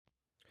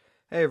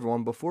Hey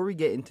everyone, before we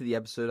get into the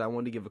episode, I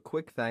want to give a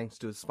quick thanks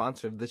to a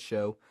sponsor of this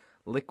show,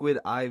 Liquid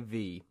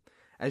IV.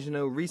 As you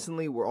know,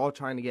 recently we're all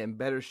trying to get in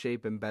better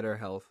shape and better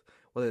health,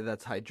 whether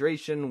that's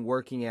hydration,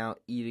 working out,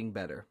 eating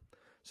better.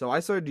 So I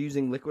started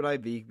using Liquid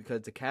IV because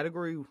it's a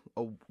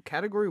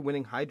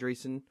category-winning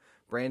hydration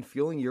brand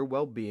fueling your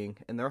well-being,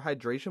 and their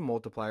hydration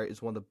multiplier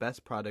is one of the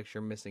best products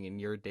you're missing in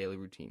your daily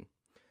routine.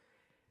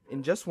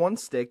 In just one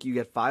stick, you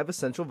get 5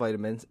 essential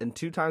vitamins and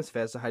 2 times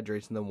faster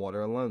hydration than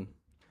water alone.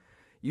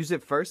 Use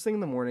it first thing in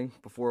the morning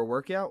before a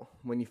workout,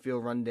 when you feel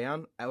run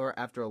down, or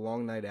after a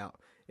long night out,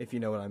 if you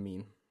know what I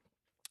mean.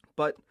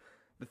 But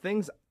the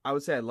things I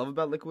would say I love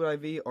about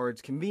Liquid IV are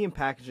its convenient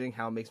packaging,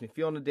 how it makes me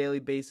feel on a daily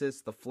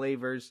basis, the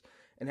flavors,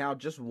 and how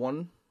just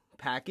one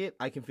packet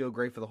I can feel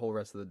great for the whole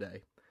rest of the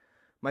day.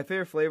 My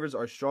favorite flavors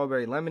are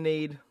strawberry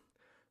lemonade,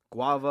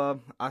 guava,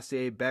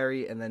 acai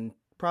berry, and then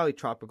probably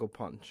tropical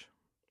punch.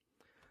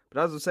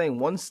 But as I was saying,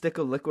 one stick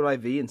of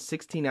Liquid IV and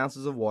 16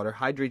 ounces of water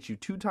hydrates you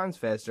 2 times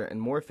faster and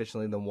more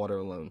efficiently than water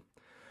alone.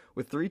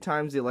 With 3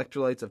 times the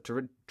electrolytes of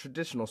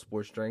traditional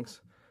sports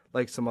drinks,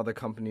 like some other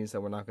companies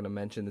that we're not going to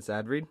mention this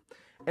ad read,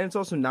 and it's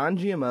also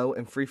non-GMO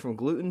and free from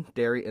gluten,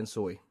 dairy, and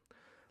soy.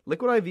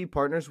 Liquid IV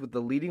partners with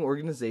the leading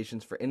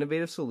organizations for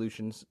innovative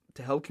solutions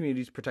to help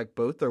communities protect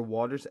both their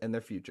waters and their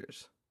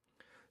futures.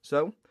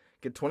 So,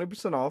 get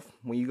 20% off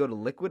when you go to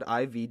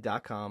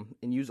liquidiv.com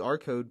and use our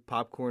code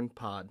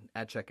POPCORNPOD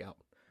at checkout.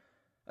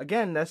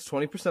 Again, that's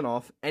 20%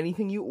 off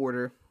anything you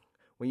order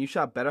when you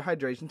shop Better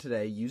Hydration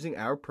today using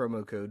our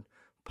promo code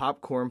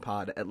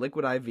POPCORNPOD at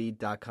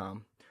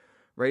liquidiv.com.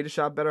 Ready to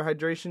shop Better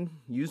Hydration?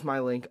 Use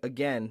my link.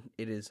 Again,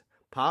 it is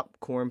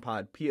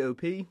POPCORNPOD,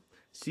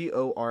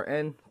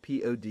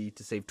 POPCORNPOD,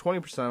 to save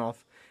 20%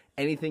 off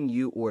anything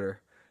you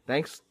order.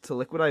 Thanks to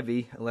Liquid IV,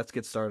 and let's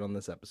get started on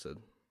this episode.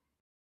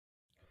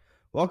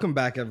 Welcome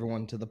back,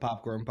 everyone, to the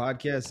Popcorn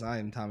Podcast. I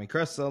am Tommy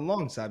Cressa,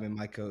 alongside me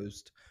my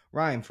co-host,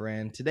 Ryan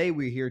Ferran. Today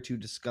we're here to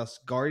discuss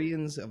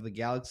Guardians of the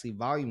Galaxy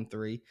Volume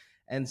 3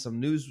 and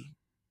some news.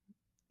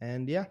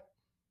 And yeah,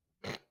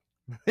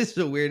 this is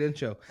a weird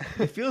intro.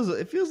 It feels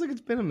like it's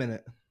been a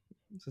minute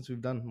since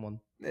we've done one.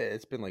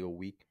 It's been like a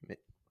week,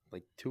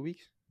 like 2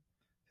 weeks?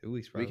 2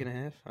 weeks, probably. Week and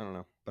a half? I don't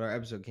know. But our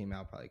episode came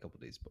out probably a couple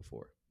days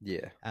before.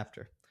 Yeah.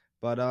 After.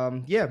 But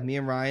yeah, me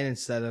and Ryan,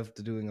 instead of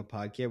doing a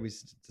podcast, we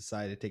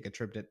decided to take a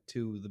trip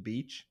to the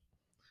beach.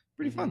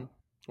 Pretty fun.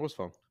 It was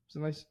fun. It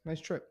was a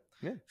nice trip.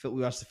 Yeah.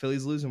 We watched the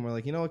Phillies lose, and we're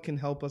like, you know what can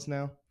help us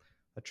now?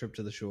 A trip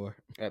to the shore.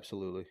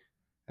 Absolutely.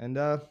 And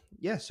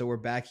yeah, so we're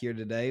back here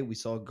today. We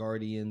saw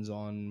Guardians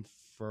on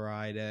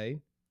Friday.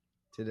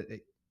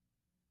 Today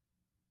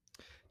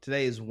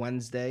is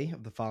Wednesday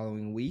of the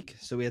following week,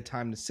 so we had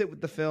time to sit with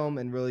the film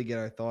and really get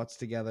our thoughts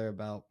together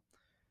about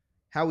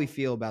how we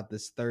feel about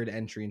this third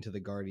entry into the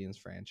Guardians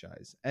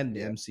franchise and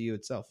the MCU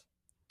itself.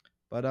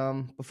 But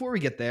before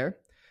we get there,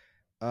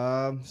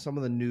 some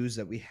of the news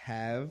that we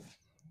have.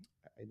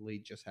 I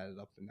just had it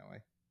up and now I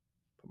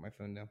put my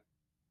phone down.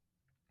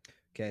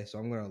 Okay, so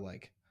I'm going to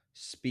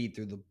speed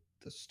through the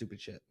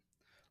stupid shit.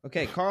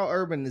 Okay, Carl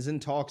Urban is in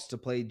talks to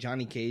play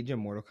Johnny Cage in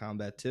Mortal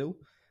Kombat 2.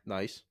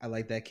 Nice. I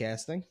like that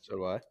casting. So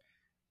do I.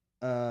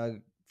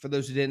 For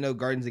those who didn't know,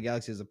 Guardians of the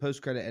Galaxy is a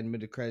post-credit and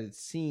mid-credit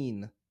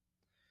scene.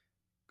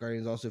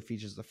 Guardians also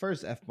features the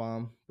first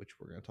F-bomb, which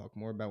we're going to talk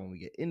more about when we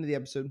get into the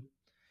episode.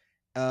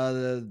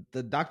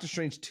 The Doctor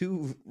Strange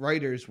 2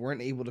 writers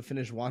weren't able to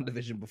finish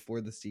WandaVision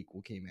before the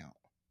sequel came out.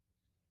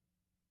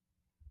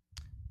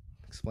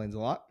 Explains a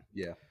lot.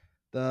 Yeah.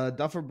 The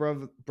Duffer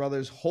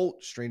Brothers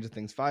halt Stranger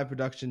Things 5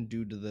 production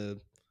due to the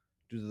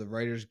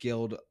Writers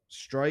Guild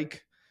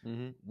strike.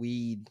 Mm-hmm.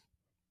 We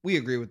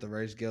agree with the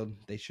Writers Guild.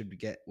 They should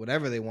get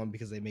whatever they want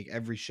because they make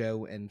every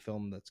show and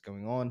film that's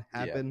going on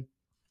happen. Yeah.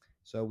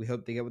 So we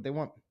hope they get what they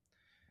want.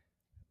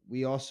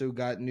 We also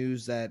got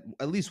news that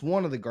at least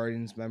one of the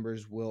Guardians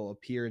members will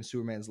appear in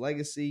Superman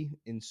Legacy.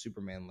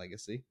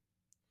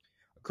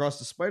 Across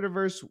the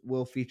Spider-Verse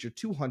will feature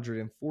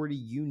 240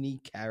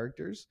 unique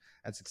characters.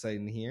 That's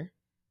exciting to hear.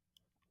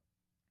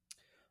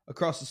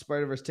 Across the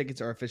Spider-Verse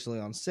tickets are officially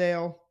on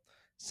sale.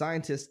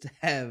 Scientists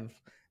have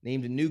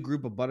named a new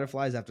group of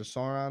butterflies after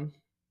Sauron.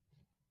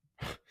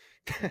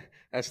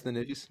 That's the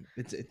news.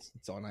 It's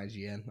on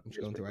IGN. I'm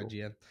just going through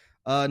IGN.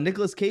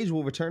 Nicolas Cage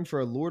will return for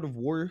a Lord of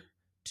War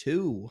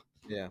 2.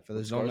 Yeah. For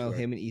those who don't know,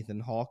 him and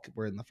Ethan Hawke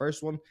were in the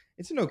first one.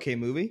 It's an okay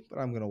movie, but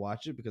I'm going to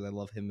watch it because I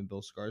love him and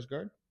Bill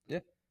Skarsgård. Yeah.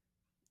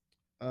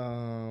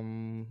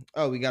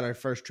 We got our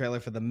first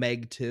trailer for the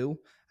Meg 2.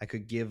 I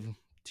could give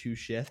 2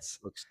 shits.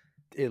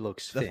 It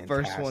looks the fantastic.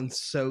 First one's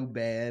so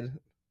bad.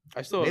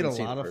 I still made haven't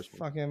a lot of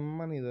fucking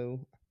money though.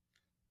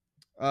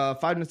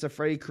 5 Nights at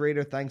Freddy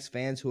creator thanks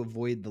fans who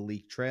avoid the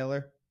leaked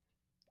trailer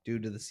due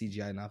to the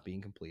CGI not being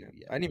completed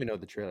yet. I didn't even know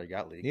the trailer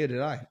got leaked. Neither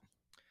did I.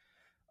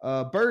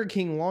 Burger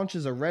King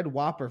launches a red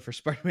Whopper for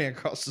Spider-Man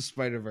Across the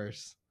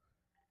Spider-Verse.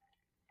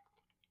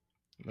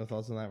 No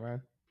thoughts on that,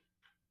 Ryan?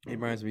 It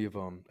reminds me of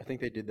I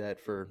think they did that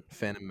for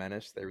Phantom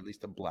Menace. They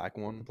released a black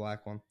one. The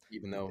black one.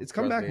 Even though it's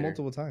come back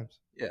multiple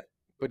times. Yeah.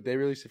 But they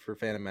released it for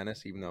Phantom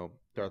Menace, even though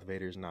Darth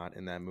Vader's not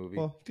in that movie.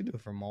 Well, you could do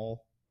it for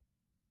Maul.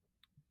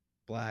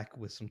 black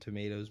with some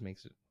tomatoes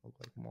makes it look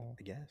like mall.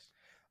 I guess.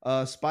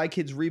 Spy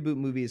Kids reboot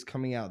movie is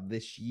coming out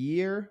this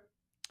year.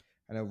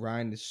 I know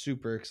Ryan is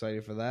super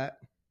excited for that.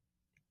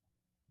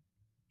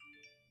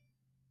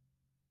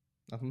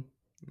 Nothing?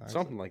 Not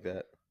Something like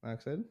that. Not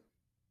excited?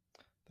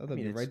 Thought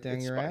that'd be right down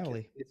it's your Spy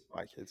alley. Kids. It's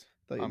Spy Kids.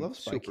 Thought you I'm love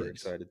Spy super Kids.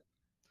 excited.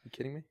 You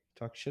kidding me?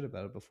 Talk shit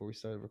about it before we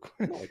started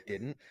recording. No, I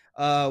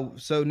didn't.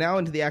 So now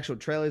into the actual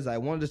trailers I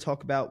wanted to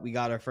talk about. We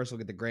got our first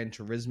look at the Gran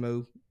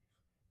Turismo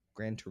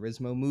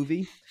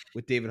movie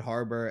with David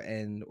Harbour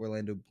and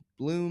Orlando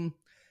Bloom.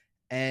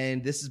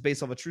 And this is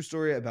based off a true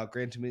story about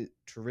Gran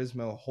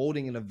Turismo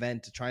holding an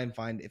event to try and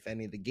find if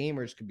any of the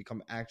gamers could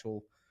become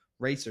actual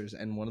racers.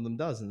 And one of them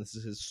does. And this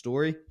is his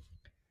story.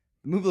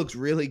 The movie looks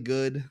really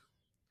good.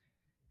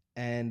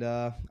 And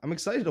I'm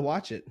excited to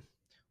watch it.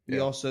 We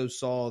also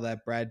saw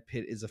that Brad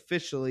Pitt is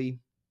officially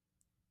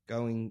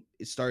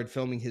started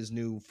filming his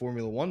new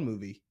Formula One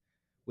movie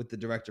with the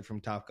director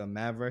from Top Gun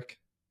Maverick.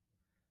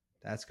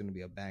 That's going to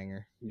be a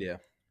banger. Yeah.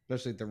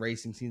 Especially the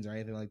racing scenes or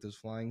anything like those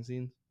flying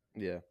scenes.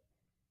 Yeah.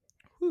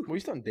 Well,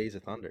 he's done Days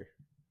of Thunder.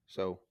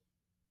 So.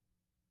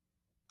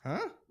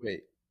 Huh?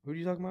 Wait, who are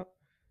you talking about?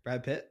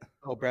 Brad Pitt?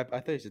 Oh, Brad. I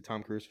thought you said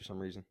Tom Cruise for some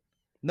reason.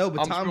 No,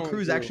 but Tom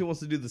Cruise through. actually wants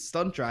to do the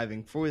stunt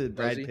driving for the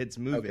Brad Pitt's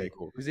movie. Okay,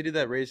 cool. Because he did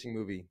that racing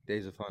movie,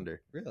 Days of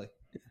Thunder. Really?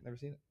 Never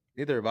seen it.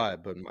 Neither have I,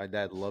 but my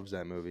dad loves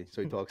that movie,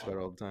 so he talks about it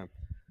all the time.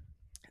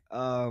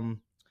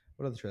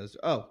 What other trailers?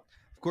 Oh,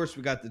 of course,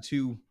 we got the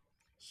two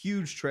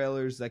huge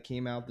trailers that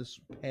came out this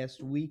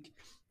past week,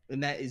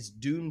 and that is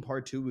Dune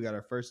Part 2. We got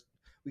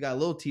a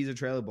little teaser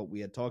trailer, but we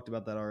had talked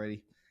about that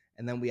already.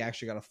 And then we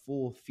actually got a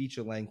full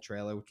feature-length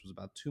trailer, which was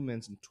about 2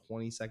 minutes and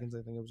 20 seconds,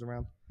 I think it was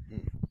around.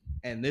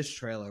 And this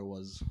trailer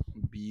was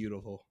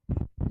beautiful.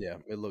 Yeah,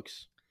 it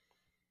looks.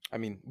 I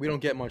mean, we don't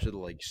get much of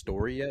the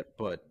story yet,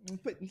 but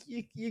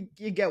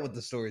you get what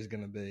the story's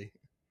gonna be.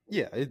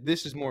 Yeah,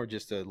 this is more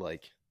just a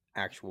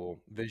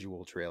actual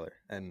visual trailer,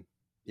 and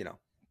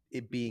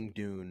it being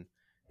Dune,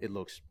 it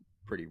looks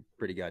pretty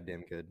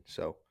goddamn good.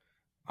 So,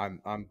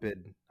 I've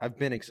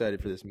been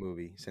excited for this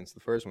movie since the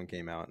first one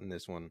came out, and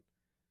this one,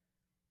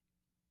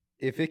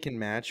 if it can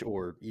match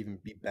or even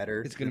be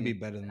better, it's gonna be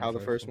better than how the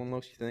first one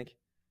looks. You think?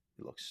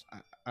 It looks.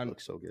 It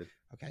looks so good.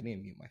 Okay, I need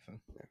to mute my phone.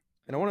 Yeah.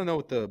 And I want to know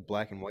what the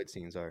black and white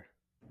scenes are.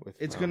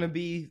 It's gonna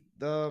be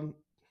the.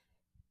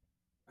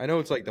 I know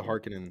it's like the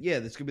Harkonnen. Yeah,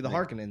 this could be the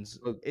Harkonnens.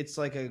 It's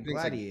like a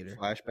gladiator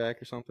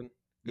flashback or something.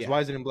 Yeah.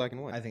 Why is it in black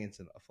and white? I think it's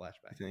a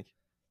flashback. I think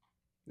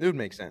it would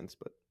make sense,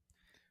 but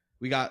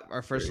we got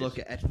our first look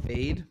at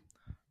Fade.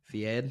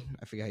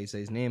 I forget how you say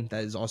his name.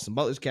 That is Austin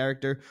Butler's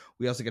character.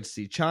 We also get to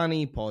see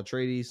Chani, Paul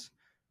Atreides,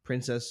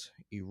 Princess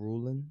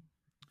Irulan.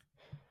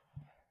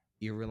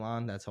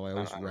 That's how I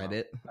always read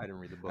it. I didn't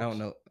read the book. I don't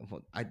know.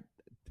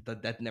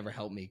 That never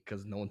helped me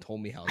because no one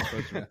told me how it's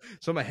supposed to be.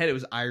 So in my head, it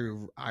was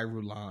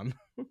Irulan.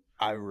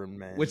 Iron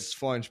Man. Which is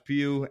Florence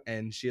Pugh,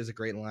 and she has a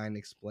great line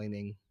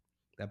explaining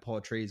that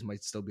Paul Atreides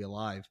might still be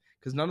alive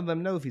because none of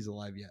them know if he's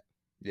alive yet.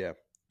 Yeah.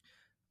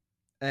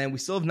 And we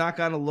still have not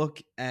gotten a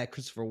look at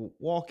Christopher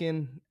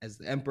Walken as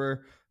the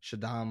Emperor,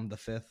 Saddam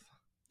the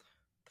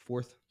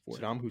Fourth.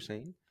 Saddam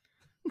Hussein.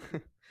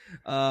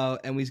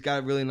 And we've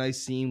got a really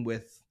nice scene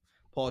with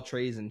Paul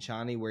Atreides and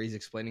Chani where he's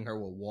explaining her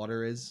what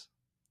water is.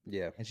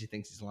 Yeah. And she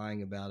thinks he's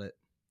lying about it.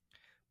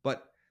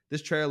 But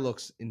this trailer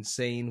looks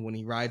insane. When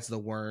he rides the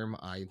worm,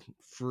 I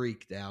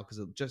freaked out because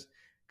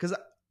the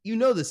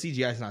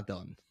CGI is not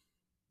done.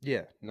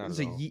 Yeah, not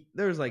at all.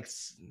 There's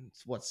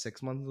 6 months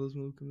until this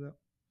movie comes out?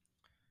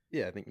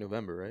 Yeah, I think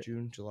November, right?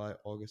 June, July,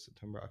 August,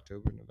 September,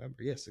 October,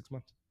 November. Yeah, 6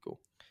 months. Cool.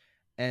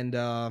 And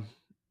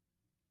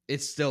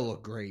it still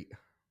looked great.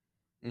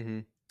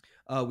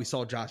 Mm-hmm. We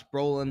saw Josh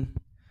Brolin.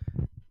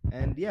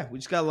 And yeah, we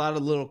just got a lot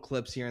of little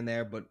clips here and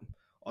there, but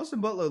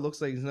Austin Butler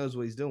looks like he knows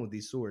what he's doing with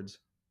these swords.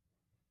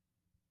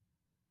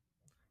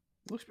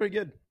 Looks pretty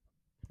good.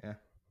 Yeah.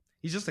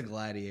 He's just a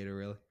gladiator,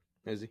 really.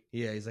 Is he?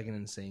 Yeah, he's like an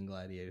insane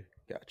gladiator.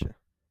 Gotcha.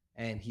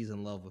 And he's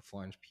in love with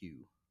Florence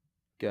Pugh.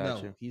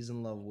 Gotcha. No, he's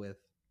in love with...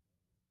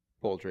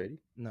 Paul Atreides?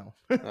 No.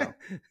 Oh.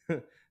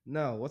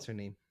 No, what's her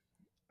name?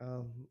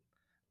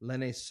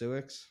 Lene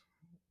Suix?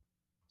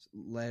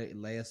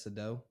 Leia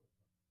Sado?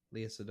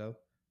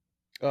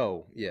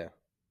 Oh, yeah.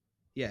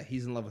 Yeah,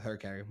 he's in love with her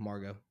character,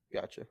 Margot.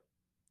 Gotcha.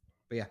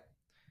 But yeah.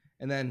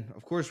 And then,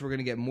 of course, we're going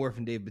to get more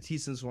from Dave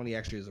Bautista in this one. He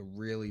actually has a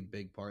really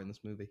big part in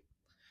this movie.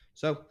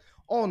 So,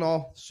 all in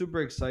all,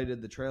 super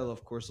excited. The trailer,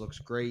 of course, looks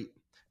great.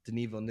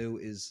 Denis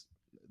Villeneuve is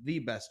the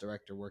best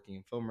director working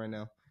in film right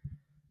now.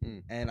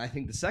 And I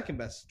think the second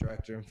best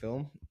director in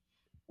film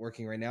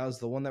working right now is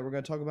the one that we're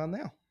going to talk about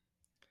now.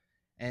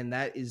 And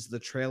that is the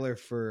trailer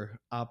for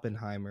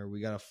Oppenheimer.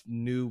 We got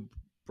a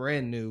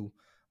brand new,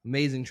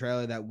 amazing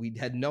trailer that we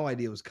had no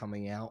idea was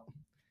coming out.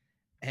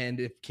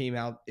 And it came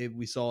out,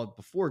 we saw it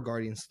before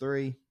Guardians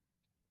 3.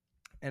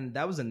 And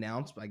that was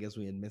announced, but I guess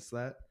we had missed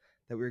that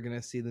we were going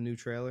to see the new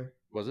trailer.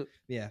 Was it?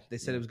 Yeah, they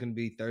said it was going to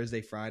be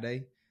Thursday,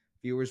 Friday.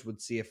 Viewers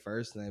would see it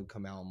first, and then it would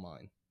come out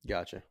online.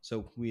 Gotcha.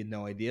 So we had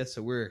no idea.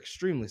 So we're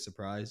extremely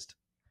surprised.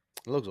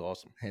 It looks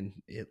awesome. And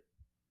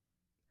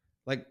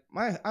Like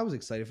I was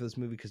excited for this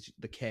movie because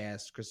the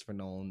cast, Christopher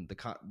Nolan,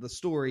 the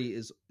story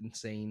is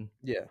insane.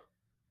 Yeah.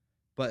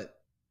 But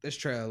this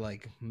trailer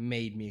like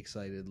made me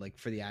excited, like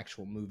for the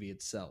actual movie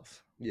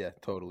itself. Yeah,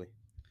 totally.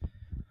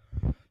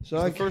 So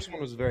The like, first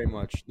one was very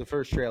much the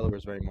first trailer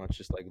was very much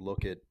just like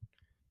look at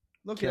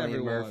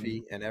Cillian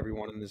Murphy and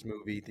everyone in this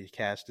movie. The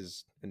cast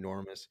is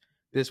enormous.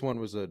 This one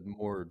was a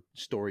more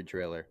story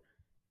trailer,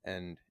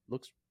 and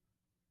looks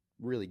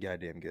really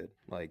goddamn good.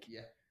 Like,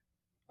 yeah.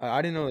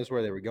 I didn't know that's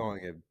where they were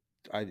going.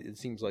 It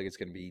seems like it's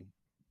going to be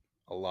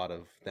a lot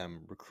of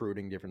them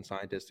recruiting different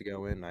scientists to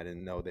go in. I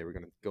didn't know they were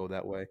going to go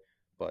that way,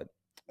 but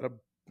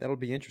that'll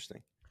be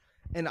interesting.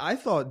 And I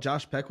thought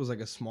Josh Peck was like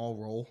a small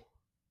role.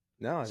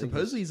 No,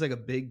 supposedly he's like a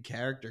big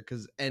character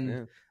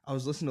I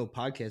was listening to a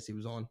podcast he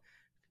was on.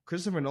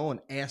 Christopher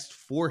Nolan asked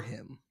for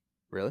him.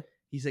 Really?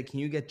 He said, "Can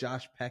you get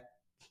Josh Peck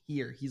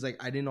here?" He's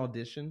like, "I didn't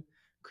audition.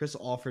 Chris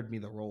offered me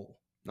the role."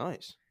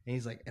 Nice. And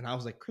he's like, and I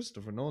was like,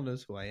 Christopher Nolan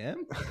knows who I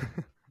am.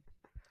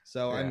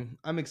 So Yeah.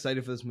 I'm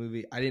excited for this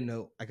movie. I didn't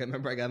know. I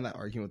remember I got in that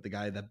argument with the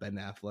guy that Ben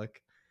Affleck.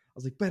 I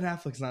was like, Ben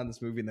Affleck's not in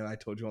this movie. And then I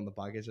told you on the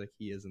podcast, like,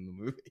 he is in the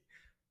movie.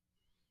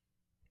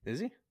 Is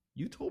he?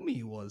 You told me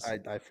he was.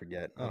 I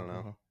forget. I don't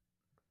know.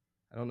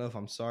 I don't know if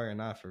I'm sorry or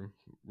not for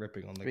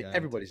ripping on the guy.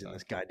 Everybody's in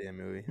this goddamn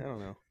movie. I don't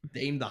know.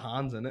 Dame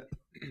DeHaan's in it.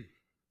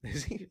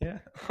 Is he? Yeah.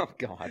 Oh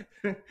God.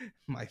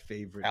 My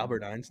favorite.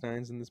 Albert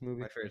Einstein's in this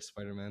movie. My favorite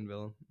Spider-Man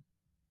villain.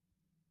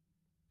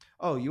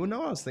 Oh, you know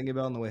what I was thinking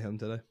about on the way home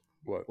today?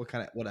 What?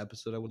 What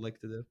episode I would like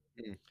to do?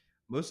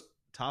 Most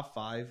top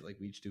 5, like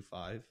we each do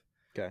 5.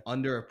 Okay.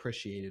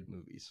 Underappreciated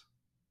movies.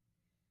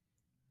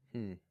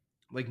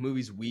 Like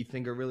movies we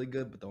think are really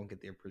good, but don't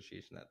get the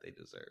appreciation that they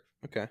deserve.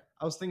 Okay.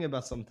 I was thinking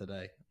about some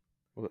today.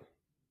 What?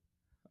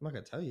 I'm not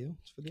gonna tell you.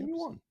 It's for the Give me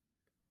one.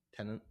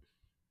 Tenet.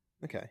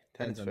 Okay.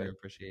 Tenet's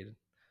underappreciated.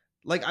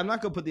 Like I'm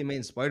not gonna put the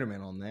main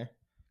Spider-Man on there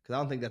because I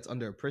don't think that's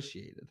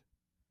underappreciated.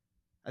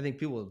 I think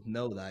people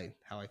know that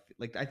how I feel.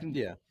 Like I think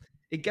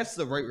it gets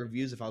the right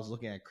reviews if I was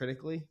looking at it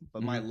critically,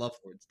 but my love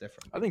for it's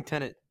different. I think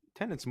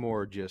Tenet's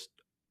more just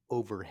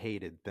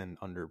overhated than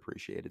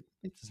underappreciated.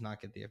 It does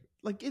not get the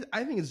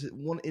I think it's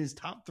one in his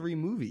top 3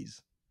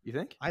 movies. You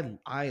think? I am.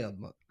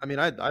 I mean,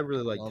 I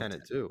really like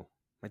Tenet too.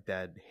 My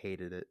dad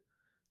hated it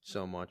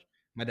so much.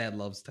 My dad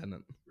loves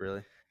Tenet.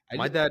 Really?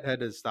 My dad had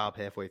to stop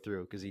halfway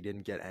through because he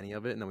didn't get any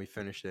of it, and then we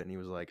finished it, and he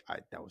was like,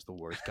 "That was the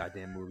worst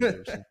goddamn movie I've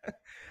ever seen."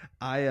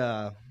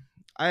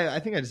 I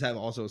think I just have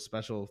also a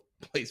special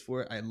place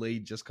for it. I literally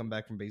just come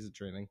back from basic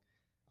training.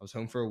 I was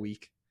home for a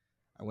week.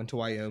 I went to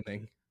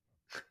Wyoming,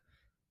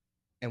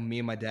 and me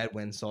and my dad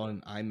went and saw it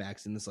in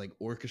IMAX in this like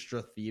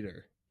orchestra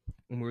theater,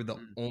 and we were the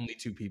only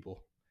 2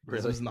 people.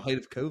 Because it was in the height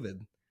of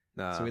COVID.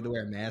 So we had to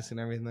wear a mask and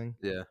everything.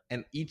 Yeah.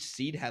 And each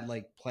seat had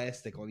like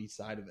plastic on each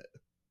side of it.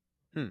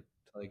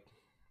 But it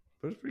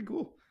was pretty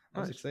cool. I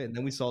was excited. And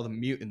then we saw the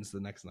Mutants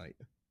the next night.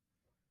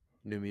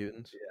 New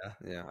Mutants?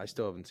 Yeah. I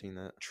still haven't seen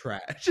that.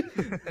 Trash.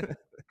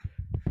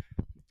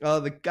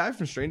 The guy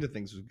from Stranger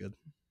Things was good.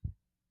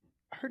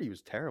 I heard he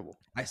was terrible.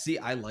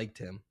 I liked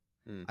him.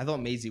 I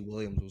thought Maisie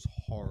Williams was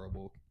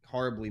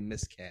horribly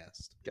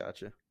miscast.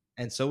 Gotcha.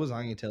 And so was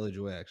Anya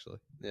Taylor-Joy, actually.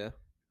 Yeah.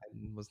 I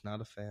was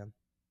not a fan.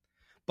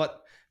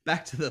 But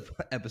back to the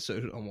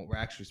episode on what we're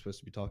actually supposed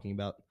to be talking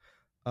about.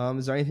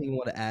 Is there anything you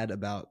want to add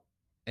about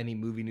any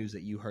movie news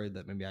that you heard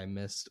that maybe I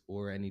missed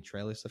or any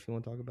trailer stuff you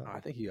want to talk about? I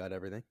think you got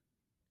everything.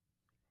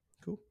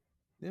 Cool.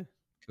 Yeah.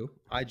 Cool.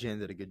 IGN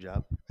did a good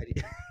job.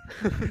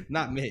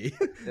 Not me.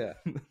 Yeah.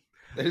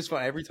 It is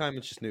fun. Every time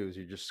it's just news,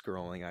 you're just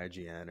scrolling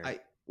IGN. I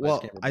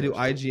do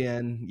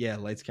IGN. Yeah,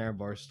 Lights, Camera,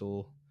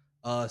 Barstool.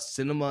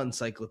 Cinema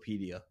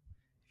Encyclopedia.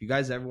 If you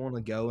guys ever want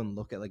to go and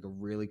look at like a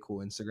really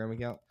cool Instagram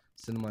account,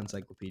 Cinema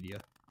Encyclopedia.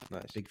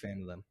 Nice. Big fan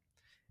of them.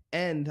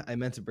 And I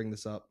meant to bring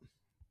this up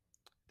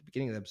at the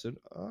beginning of the episode.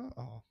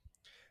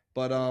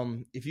 But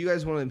if you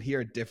guys want to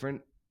hear a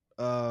different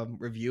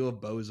review of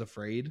Beau is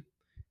Afraid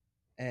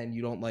and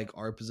you don't like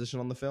our position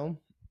on the film,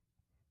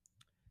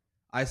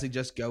 I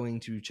suggest going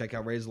to check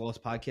out Raise the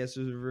Lost Podcast's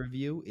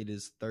review. It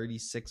is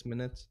 36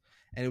 minutes,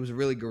 and it was a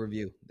really good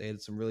review. They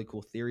had some really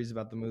cool theories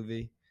about the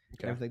movie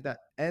and everything like that.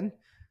 And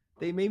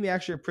they made me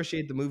actually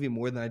appreciate the movie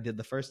more than I did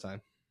the first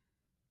time.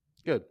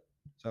 Good.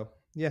 So,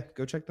 yeah,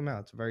 go check them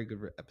out. It's a very good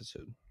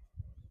episode.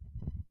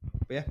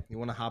 But yeah, you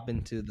want to hop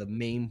into the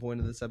main point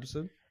of this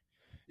episode?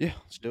 Yeah,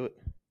 let's do it.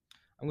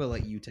 I'm going to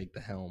let you take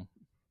the helm.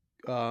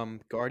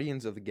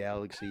 Guardians of the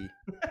Galaxy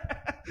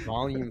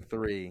Volume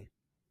 3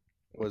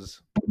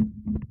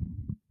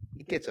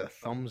 it gets a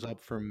thumbs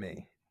up from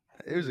me.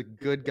 It was a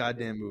good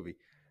goddamn movie.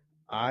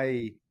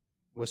 I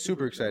was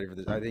super excited for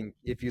this. I think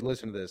if you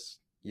listen to this,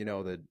 you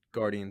know that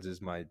Guardians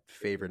is my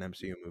favorite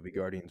MCU movie.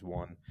 Guardians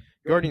 1.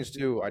 Guardians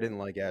 2, I didn't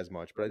like as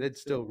much, but I did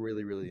still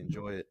really, really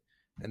enjoy it.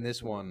 And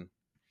this one,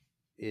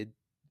 it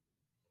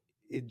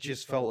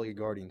just felt like a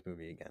Guardians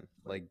movie again.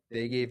 Like,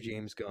 they gave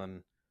James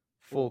Gunn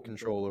full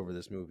control over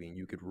this movie, and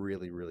you could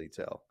really, really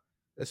tell.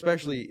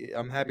 Especially,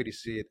 I'm happy to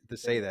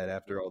say that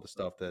after all the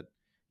stuff that,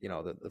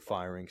 the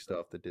firing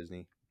stuff that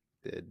Disney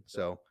did.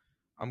 So,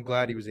 I'm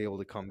glad he was able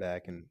to come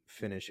back and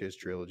finish his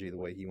trilogy the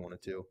way he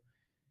wanted to.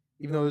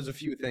 Even though there's a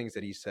few things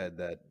that he said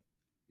that,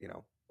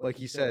 like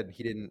he said,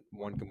 he didn't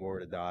want Gamora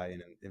to die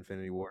in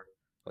Infinity War.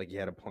 Like he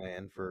had a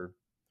plan for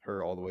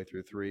her all the way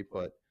through 3,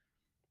 but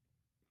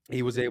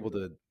he was able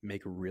to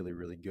make a really,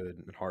 really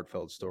good and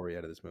heartfelt story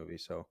out of this movie.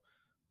 So I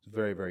was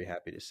very, very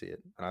happy to see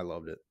it, and I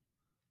loved it.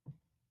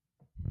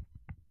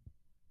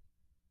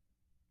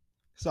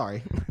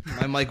 Sorry,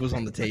 my mic was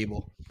on the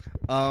table.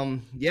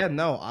 Yeah,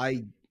 no,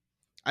 I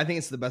think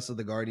it's the best of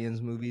the Guardians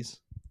movies.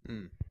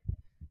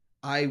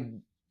 I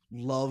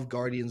love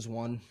Guardians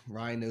 1.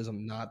 Ryan knows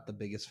I'm not the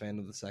biggest fan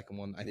of the second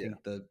one. I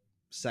think the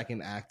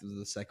second act of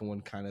the second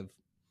one kind of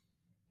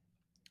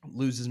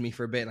loses me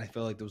for a bit, and I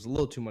feel like there was a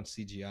little too much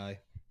CGI.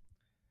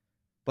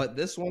 But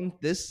this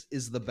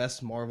is the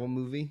best Marvel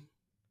movie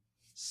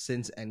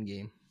since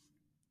Endgame,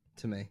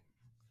 to me.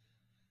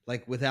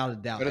 Like, without a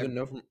doubt. Better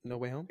than No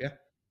Way Home? Yeah.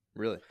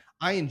 Really?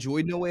 I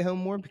enjoyed No Way Home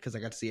more because I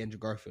got to see Andrew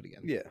Garfield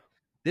again. Yeah.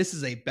 This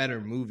is a better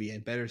movie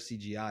and better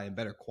CGI and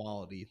better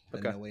quality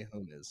than No Way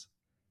Home is.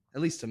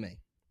 At least to me.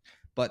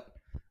 But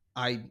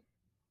I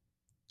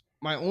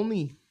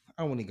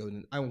won't go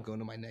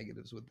into my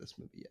negatives with this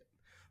movie yet.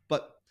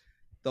 But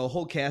the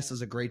whole cast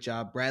does a great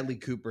job. Bradley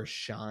Cooper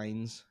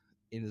shines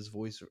in his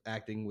voice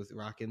acting with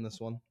Rocket in this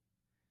one.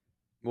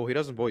 Well, he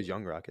doesn't voice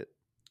Young Rocket.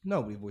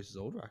 No, but he voices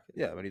Old Rocket.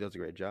 Yeah, but he does a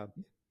great job.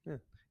 Yeah.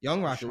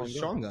 Young Rocket was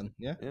Sean Gunn.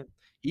 Yeah.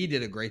 He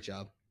did a great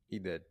job. He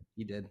did.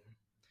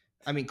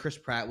 I mean, Chris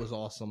Pratt was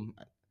awesome.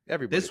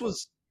 This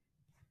was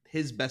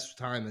his best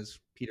time as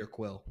Peter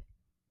Quill.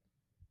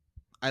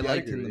 I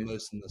liked him the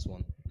most in this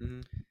one.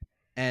 Mm-hmm.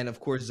 And,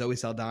 of course, Zoe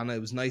Saldana. It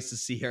was nice to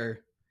see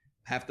her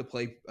have to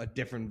play a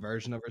different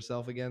version of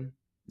herself again.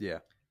 Yeah.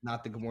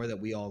 Not the Gamora that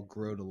we all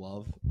grew to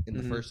love in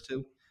the first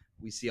two.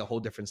 We see a whole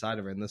different side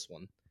of her in this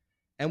one.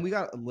 And we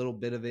got a little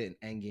bit of it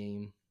in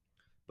Endgame.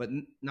 But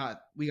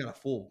we got a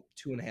full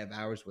 2.5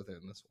 hours with her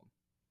in this one.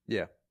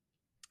 Yeah.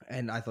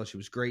 And I thought she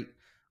was great.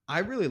 I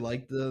really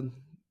liked the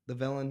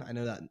villain. I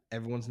know that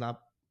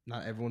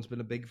not everyone's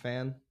been a big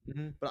fan,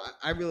 but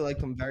I really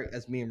liked him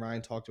as me and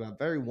Ryan talked about,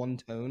 very one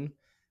tone.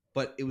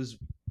 But it was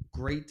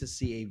great to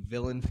see a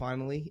villain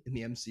finally in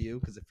the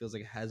MCU because it feels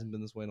like it hasn't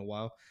been this way in a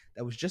while.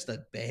 That was just a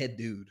bad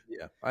dude.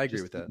 Yeah, I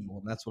agree with that. Evil.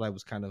 And that's what I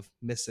was kind of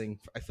missing.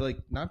 I feel like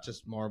not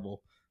just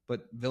Marvel,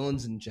 but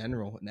villains in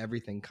general and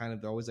everything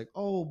they're always like,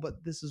 oh,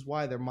 but this is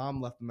why their mom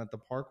left them at the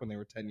park when they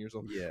were 10 years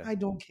old. Yeah. I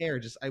don't care.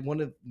 I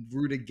want to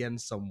root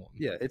against someone.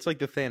 Yeah, it's like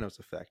the Thanos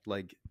effect.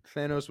 Like,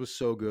 Thanos was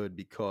so good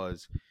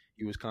because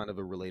he was kind of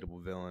a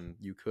relatable villain.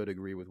 You could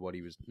agree with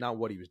not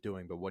what he was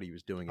doing, but what he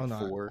was doing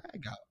for. I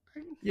got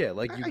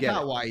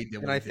why he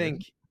did. And I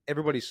think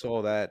everybody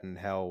saw that and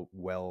how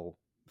well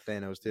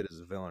Thanos did as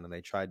a villain, and they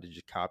tried to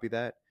just copy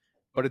that.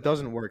 But it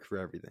doesn't work for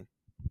everything.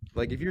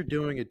 Like, if you're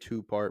doing a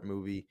 2-part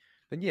movie,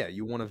 then yeah,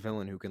 you want a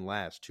villain who can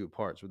last 2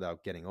 parts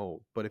without getting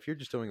old. But if you're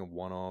just doing a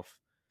one-off,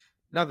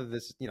 not that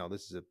this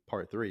is a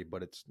part 3,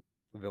 but it's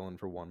a villain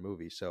for one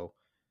movie, so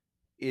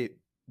it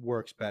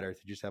works better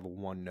to just have a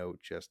one-note,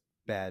 just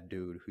bad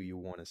dude who you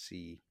want to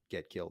see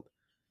get killed.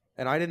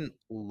 And I didn't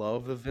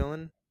love the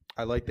villain.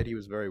 I liked that he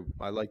was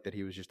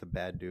just a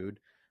bad dude,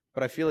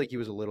 but I feel like he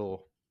was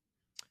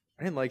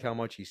I didn't like how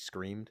much he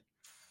screamed.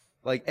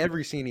 Like,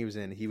 every scene he was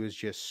in, he was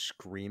just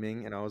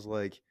screaming, and I was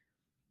like,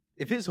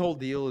 if his whole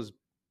deal is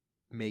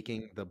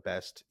making the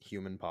best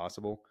human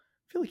possible,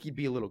 I feel like he'd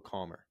be a little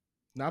calmer.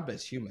 Not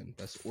best human,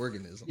 best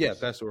organism. Yeah,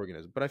 best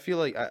organism. But I feel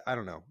like I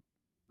don't know.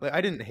 Like,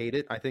 I didn't hate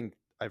it. I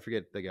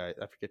forget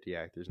the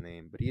actor's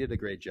name, but he did a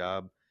great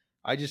job.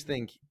 I just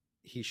think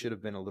he should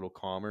have been a little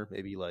calmer,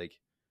 maybe like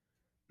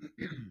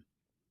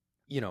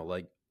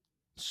like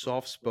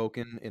soft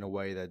spoken in a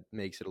way that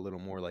makes it a little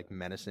more like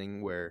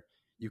menacing, where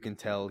you can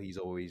tell he's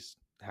always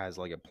has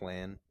like a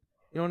plan.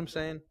 You know what I'm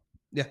saying?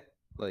 Yeah.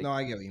 Like, no,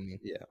 I get what you mean.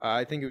 Yeah,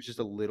 I think it was just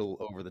a little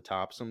over the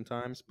top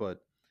sometimes, but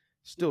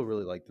still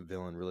really liked the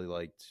villain, really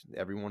liked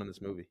everyone in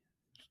this movie.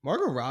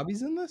 Margot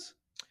Robbie's in this?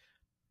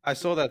 I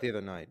saw that the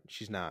other night.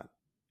 She's not.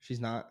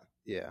 She's not?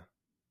 Yeah.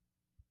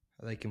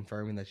 Are they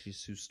confirming that she's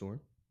Sue Storm?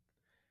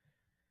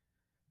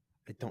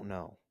 I don't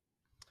know.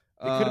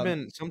 It could have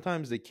been.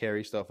 Sometimes they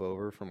carry stuff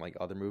over from like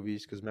other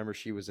movies, because remember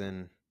she was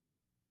in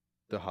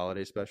the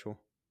holiday special?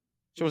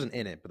 She wasn't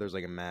in it, but there's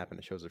like a map and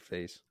it shows her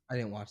face. I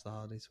didn't watch the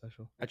holiday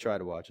special. I tried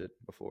to watch it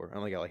before. I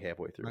only got like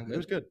halfway through. It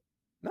was good.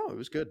 No, it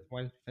was good.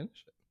 Why did you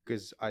finish it?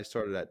 Because I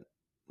started at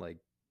like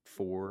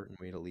 4 and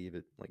we had to leave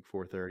at like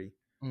 4:30.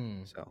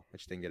 So I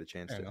just didn't get a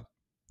chance to.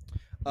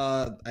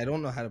 I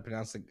don't know how to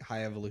pronounce the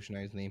High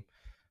Evolutionary's name.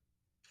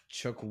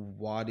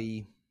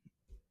 Chukwudi.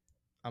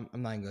 I'm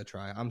not even gonna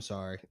try. I'm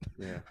sorry.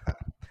 Yeah.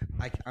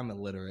 I'm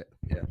illiterate.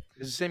 Yeah.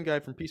 It's the same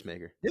guy from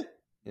Peacemaker. Yeah.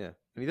 Yeah.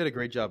 And he did a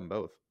great job in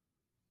both.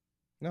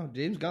 No,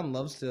 James Gunn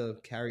loves to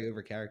carry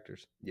over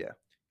characters. Yeah.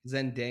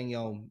 Then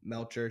Danielle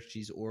Melcher,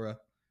 she's Aura.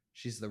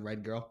 She's the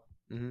red girl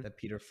that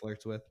Peter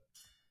flirts with.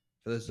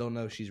 For those who don't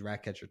know, she's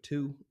Ratcatcher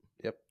 2.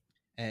 Yep.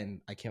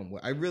 And I can't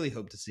wait. I really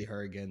hope to see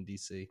her again in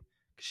DC.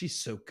 Because she's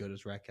so good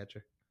as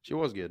Ratcatcher. She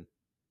was good.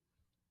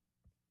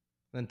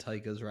 Then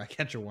Taika's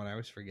Ratcatcher 1. I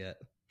always forget.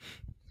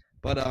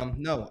 But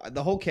no,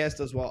 the whole cast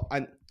does well.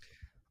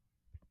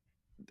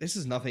 This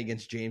is nothing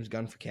against James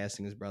Gunn for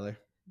casting his brother.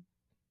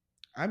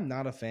 I'm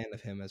not a fan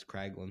of him as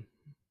Kraglin.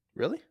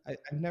 Really? I've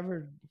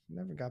never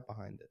got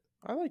behind it.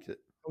 I liked it.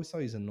 I always thought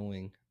he was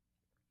annoying.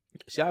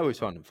 See, I always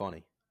found him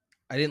funny.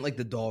 I didn't like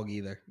the dog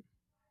either.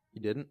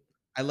 You didn't?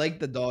 I liked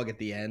the dog at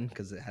the end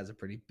because it has a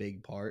pretty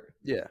big part.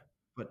 Yeah.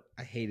 But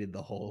I hated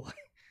the whole.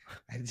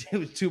 It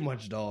was too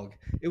much dog.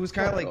 It was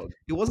kind of like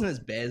it wasn't as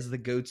bad as the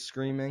goats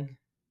screaming,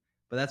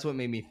 but that's what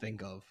made me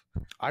think of.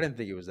 I didn't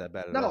think it was that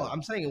bad at No, all.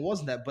 I'm saying it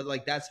wasn't that, but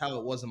like that's how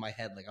it was in my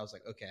head. Like I was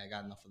like, okay, I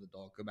got enough of the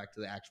dog. Go back to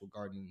the actual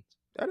Guardians.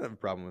 I didn't have a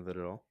problem with it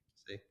at all.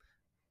 See,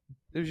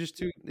 It was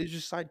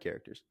just side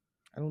characters.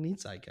 I don't need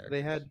side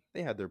characters.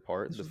 They had their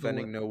part, This was the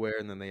defending nowhere,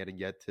 and then they had to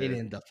get to. They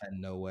didn't defend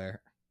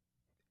nowhere.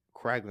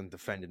 Kraglin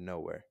defended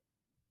nowhere.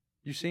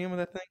 You see him with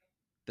that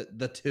thing?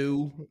 The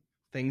two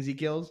things he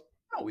kills.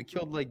 No, we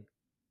killed like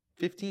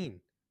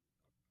 15.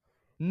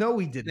 No,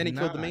 he didn't. Then he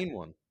killed the main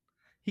one.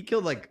 He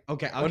killed like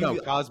okay.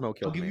 Cosmo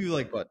killed. I'll give the main you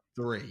like one,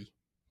 but 3.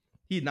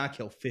 He did not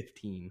kill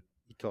 15.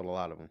 he killed a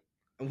lot of them.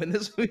 And when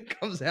this movie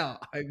comes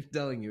out, I'm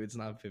telling you, it's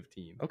not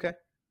 15. Okay,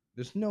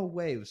 There's no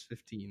way it was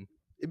 15.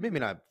 it maybe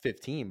not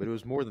 15, but it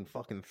was more than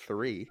fucking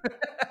 3.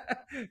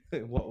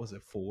 What was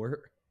it,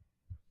 4?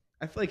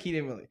 I feel like he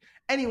didn't really.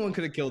 Anyone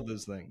could have killed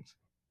those things.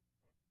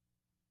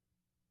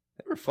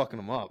 They were fucking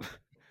them up.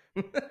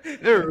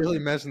 They were really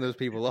messing those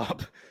people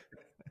up.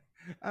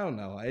 I don't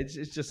know. It's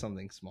just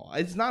something small.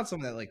 It's not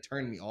something that like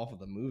turned me off of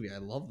the movie. I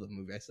love the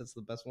movie. I said it's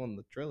the best one in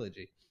the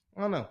trilogy.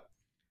 I don't know.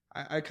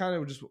 I kind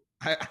of just.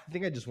 I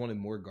think I just wanted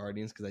more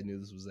Guardians because I knew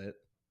this was it.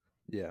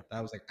 Yeah,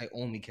 I was like, I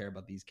only care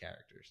about these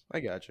characters. I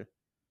got you.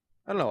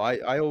 I don't know.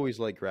 I always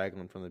liked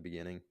Raglan from the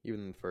beginning,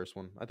 even in the first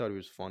one. I thought he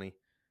was funny.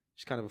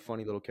 Just kind of a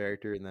funny little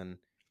character, and then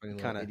Funny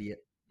little kinda- idiot.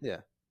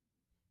 yeah,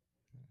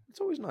 it's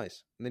always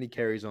nice. And then he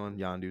carries on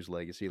Yondu's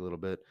legacy a little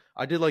bit.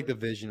 I did like the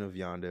vision of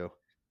Yondu.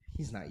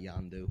 He's not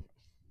Yondu.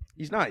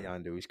 He's not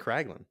Yondu. He's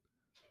Kraglin,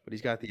 but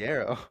he's got the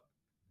arrow.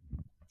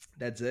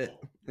 That's it.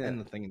 Yeah. And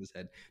the thing in his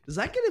head. Does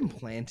that get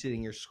implanted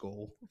in your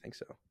skull? I think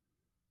so.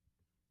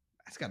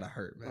 That's gotta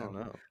hurt, man. I don't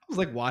know. I was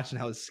like watching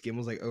how his skin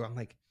was like, oh, I'm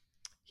like,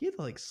 he had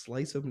to like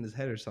slice open his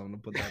head or something to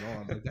put that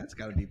on. Like that's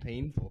gotta be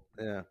painful.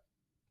 Yeah.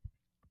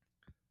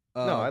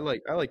 No, I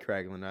like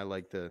Kraglin. I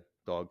like the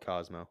dog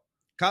Cosmo.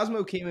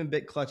 Cosmo came in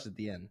bit clutch at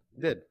the end.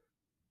 Did.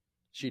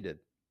 She did.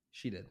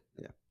 She did.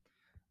 Yeah.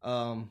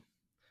 Palm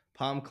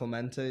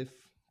Clementif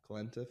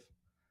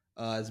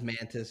as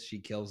Mantis, she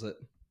kills it.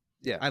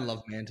 Yeah. I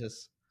love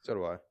Mantis. So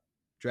do I.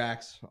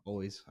 Drax,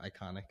 always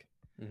iconic.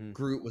 Mm-hmm.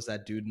 Groot was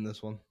that dude in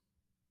this one.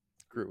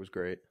 Groot was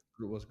great.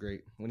 Groot was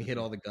great. When he hit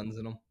all the guns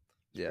in him.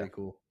 Yeah. Pretty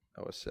cool.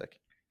 That was sick.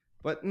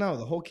 But no,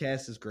 the whole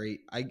cast is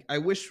great. I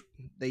wish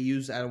they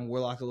used Adam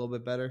Warlock a little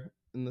bit better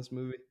in this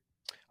movie.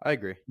 I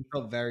agree. He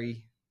felt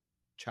very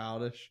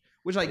childish,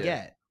 which I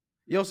get.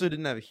 He also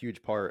didn't have a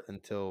huge part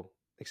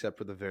except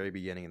for the very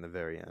beginning and the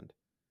very end.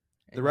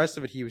 The rest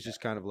of it, he was just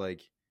kind of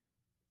like,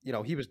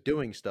 he was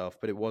doing stuff,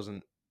 but it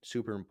wasn't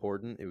super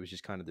important. It was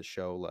just kind of to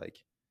show like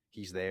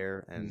he's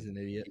there and He's an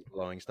idiot. he's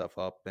blowing stuff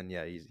up, and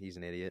yeah, he's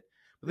an idiot.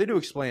 But they do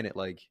explain it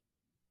like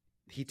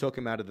he took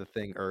him out of the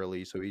thing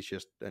early, so he's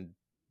just an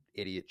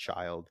idiot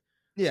child.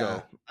 Yeah,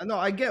 So- I know.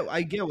 I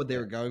get what they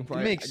were going for.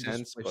 It makes I just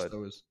sense, wish but- there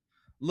was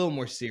a little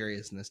more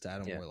seriousness to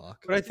Adam Yeah.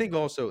 Warlock. But I think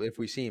also if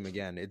we see him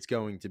again, it's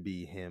going to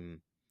be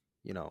him,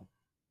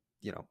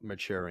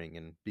 maturing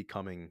and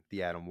becoming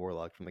the Adam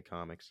Warlock from the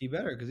comics. He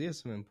better because he has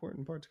some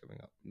important parts coming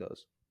up. He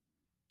does.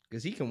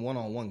 Because he can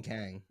one-on-one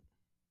Kang,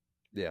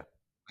 Yeah.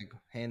 like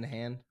hand to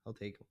hand. I'll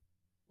take him.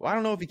 Well, I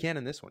don't know if he can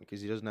in this one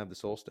because he doesn't have the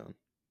Soul Stone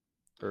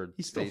or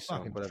He's still Space Stone,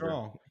 fucking whatever,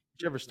 strong.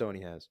 whichever stone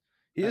he has.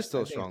 He I- is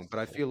still I think strong, it's but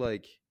I cool. feel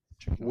like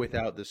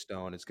without the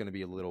stone, it's going to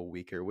be a little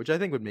weaker, which I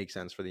think would make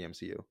sense for the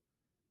MCU.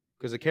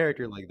 Because a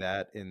character like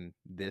that in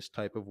this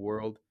type of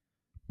world,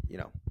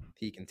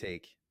 he can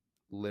take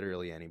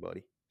literally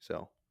anybody.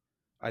 So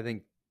I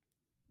think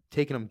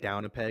taking him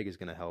down a peg is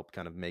going to help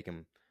kind of make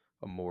him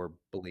a more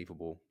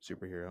believable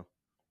superhero.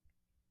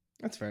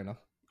 That's fair enough.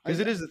 Because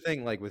it is the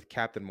thing, like with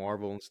Captain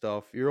Marvel and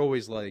stuff, you're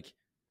always like,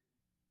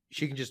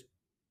 she can just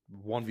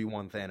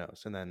 1v1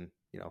 Thanos, and then,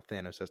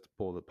 Thanos has to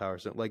pull the power.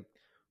 So, like,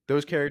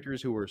 those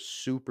characters who are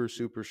super,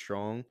 super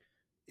strong,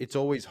 it's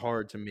always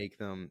hard to make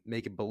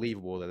it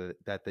believable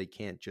that they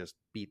can't just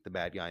beat the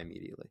bad guy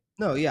immediately.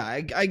 No, yeah,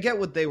 I get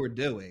what they were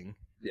doing.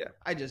 Yeah.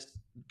 I just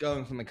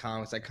going from the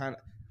comics, I kind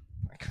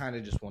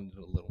of just wanted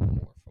a little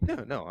more from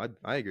them. No,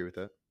 I agree with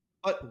that.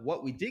 But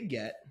what we did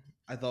get,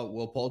 I thought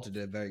Will Poulter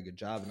did a very good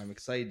job, and I'm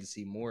excited to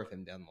see more of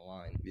him down the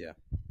line. Yeah.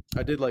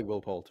 I did like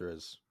Will Poulter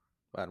as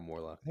Adam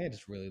Warlock. I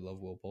just really love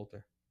Will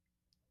Poulter.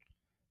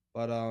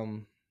 But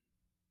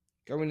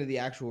going to the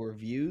actual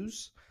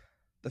reviews,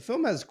 the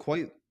film has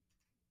quite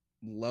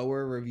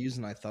lower reviews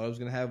than I thought it was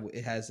going to have.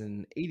 It has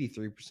an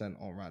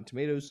 83% on Rotten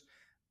Tomatoes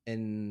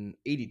and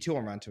 82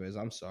 on Rotten Tomatoes.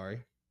 I'm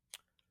sorry.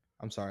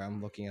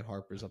 I'm looking at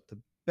Harper's up to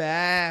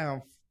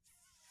bam.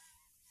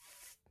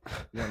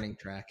 Warning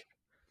track.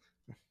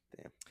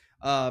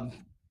 Um,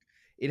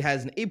 it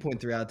has an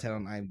 8.3 out of 10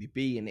 on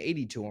IMDb, an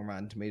 82 on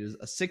Rotten Tomatoes,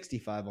 a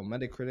 65 on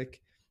Metacritic,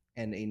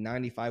 and a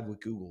 95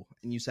 with Google.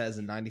 And you said it has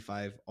a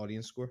 95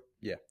 audience score?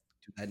 Yeah.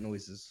 Dude, that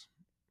noise is...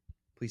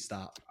 Please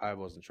stop. I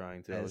wasn't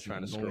trying to. That I was is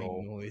trying to an annoying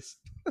scroll. noise.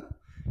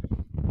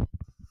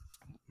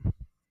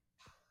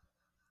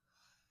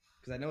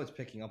 Because I know it's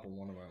picking up on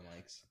one of our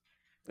mics.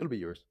 It'll be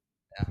yours.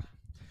 Yeah.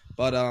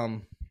 But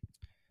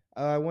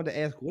I wanted to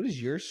ask, what is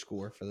your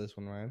score for this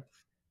one, Ryan?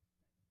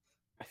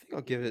 I think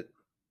I'll give it.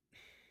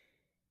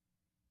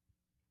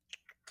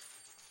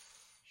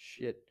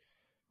 Shit,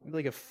 maybe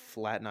like a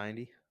flat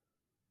 90.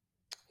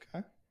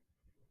 Okay.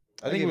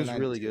 I think it was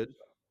really good.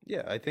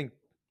 Yeah, I think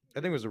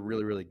it was a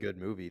really, really good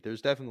movie.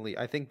 There's definitely,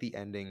 I think the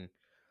ending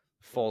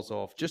falls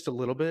off just a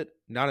little bit,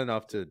 not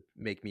enough to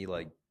make me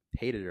like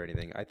hate it or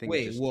anything. I think.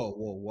 Wait, whoa,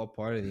 what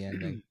part of the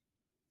ending?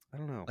 I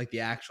don't know. Like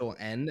the actual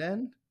end?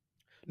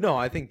 No,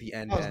 I think the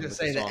end. I was gonna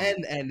say the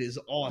end is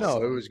awesome.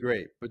 No, it was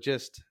great, but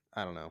just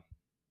I don't know.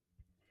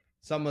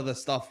 Some of the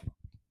stuff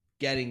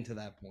getting to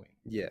that point.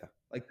 Yeah,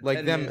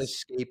 like them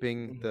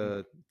escaping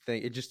the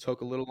thing. It just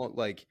took a little long.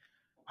 Like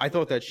I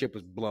thought that ship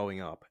was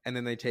blowing up, and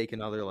then they take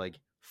another like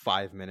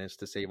 5 minutes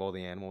to save all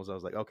the animals. I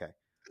was like, okay,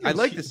 I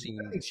like the scene.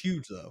 It's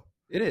huge though.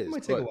 It is. It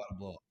might take a while to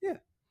blow up. Yeah,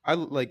 I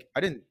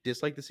didn't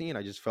dislike the scene.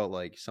 I just felt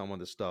like some of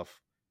the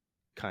stuff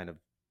kind of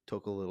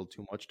took a little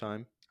too much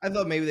time. I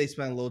thought maybe they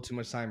spent a little too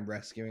much time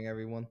rescuing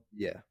everyone.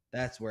 Yeah,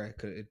 that's where it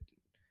could.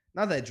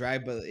 Not that it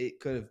dragged, but it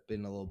could have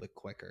been a little bit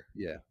quicker.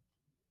 Yeah,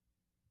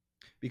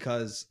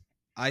 because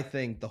I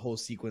think the whole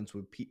sequence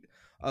would.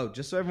 Oh,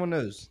 just so everyone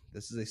knows,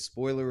 this is a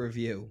spoiler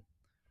review.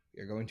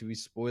 We are going to be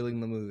spoiling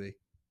the movie.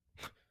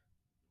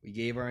 We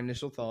gave our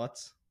initial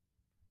thoughts.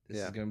 This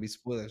is going to be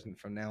spoilers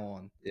from now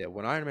on. Yeah,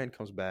 when Iron Man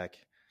comes back.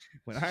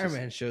 When Iron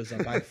Man shows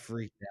up, I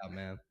freaked out,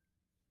 man.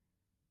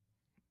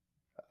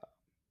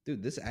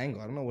 Dude, this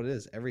angle, I don't know what it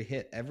is. Every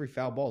hit, every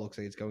foul ball looks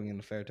like it's going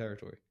into fair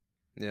territory.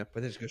 Yeah.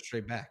 But it just goes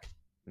straight back.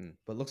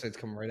 But it looks like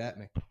it's coming right at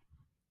me.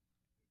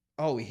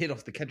 Oh, he hit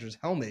off the catcher's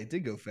helmet. It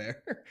did go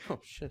fair. Oh,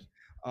 shit.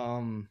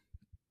 But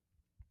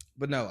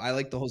no, I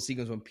like the whole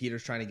sequence when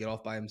Peter's trying to get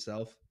off by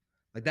himself.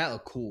 Like, that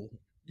looked cool.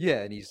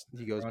 Yeah, and he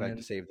goes back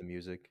to save the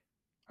music.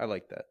 I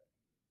like that.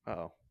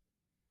 Uh-oh.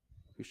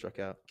 Who struck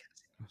out?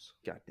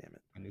 God damn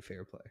it. My new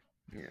favorite player.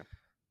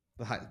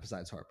 Yeah.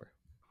 Besides Harper.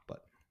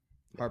 But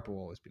Harper will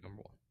always be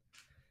number one.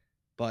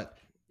 But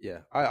yeah,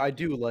 I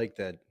do like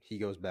that he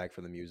goes back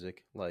for the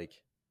music. Like,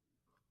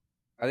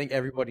 I think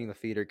everybody in the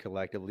theater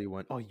collectively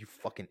went, "Oh, you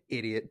fucking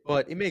idiot!"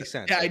 But it makes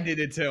sense. Yeah, I did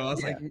it too. I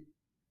was like,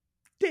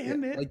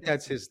 "Damn it!" Like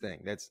that's his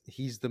thing.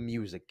 He's the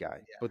music guy.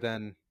 Yeah. But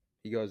then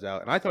he goes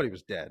out, and I thought he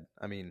was dead.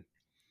 I mean,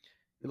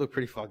 it looked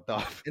pretty fucked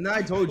up. And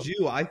I told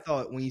you, I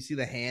thought when you see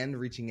the hand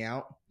reaching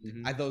out,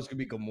 I thought it was gonna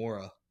be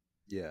Gamora.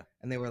 Yeah.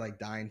 And they were like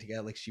dying to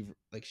get like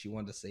she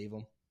wanted to save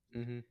him.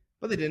 Mm-hmm.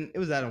 But they didn't. It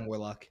was Adam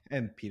Warlock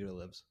and Peter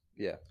lives.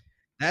 Yeah.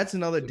 That's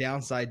another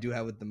downside I do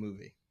have with the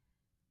movie.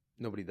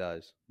 Nobody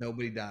dies.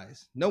 Nobody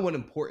dies. No one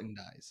important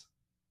dies.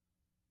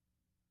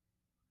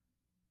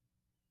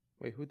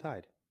 Wait, who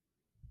died?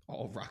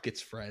 All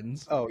Rocket's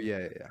friends. Oh,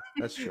 yeah.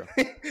 That's true.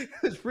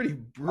 It's pretty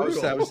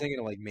brutal. I was thinking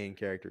of like main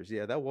characters.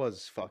 Yeah, that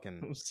was fucking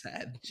it was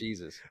sad.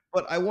 Jesus.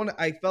 But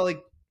I felt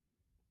like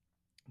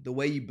the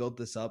way you built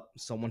this up,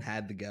 someone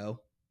had to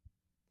go.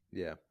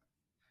 Yeah.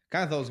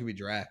 Kind of thought it was going to be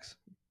Drax.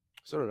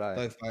 So did I. I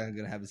thought he was finally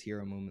going to have his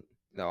hero moment.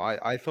 No,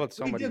 I thought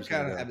somebody was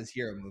kind of have his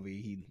hero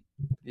movie.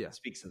 He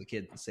speaks to the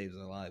kids and saves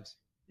their lives.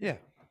 Yeah.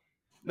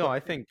 No, I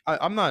think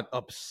I'm not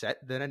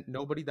upset that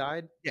nobody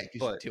died. Yeah,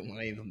 because you don't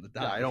want any of them to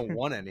die. Yeah, I don't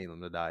want any of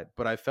them to die.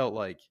 But I felt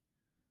like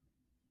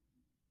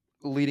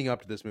leading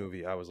up to this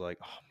movie, I was like,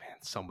 oh man,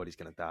 somebody's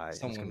gonna die. It's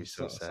gonna be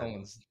so sad.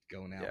 Someone's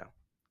going out. Yeah.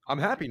 I'm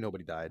happy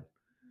nobody died.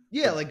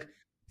 Yeah, like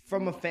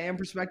from a fan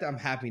perspective, I'm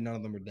happy none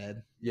of them are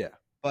dead. Yeah.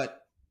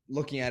 But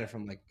looking at it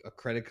from like a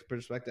critic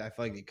perspective, I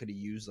feel like they could have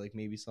used like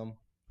maybe some.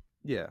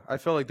 Yeah, I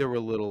felt like there were a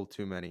little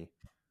too many.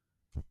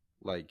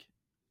 Like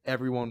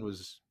everyone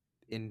was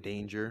in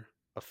danger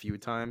a few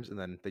times, and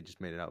then they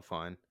just made it out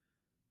fine.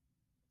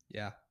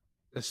 Yeah,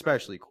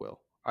 especially Quill.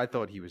 I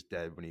thought he was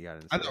dead when he got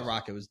in. I thought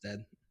Rocket was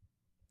dead.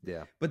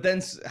 Yeah, but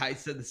then I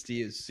said this to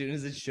you as soon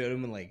as it showed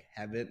him in like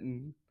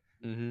heaven.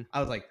 I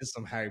was like, "This is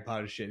some Harry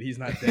Potter shit. He's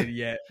not dead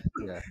yet."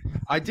 Yeah,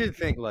 I did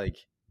think like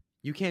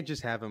you can't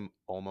just have him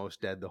almost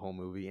dead the whole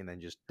movie and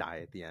then just die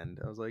at the end.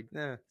 I was like,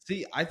 nah.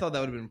 See, I thought that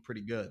would have been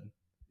pretty good.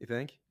 You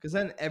think? Because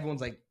then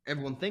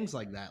everyone thinks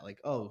like that. Like,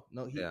 oh,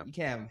 no, you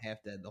can't have him half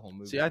dead the whole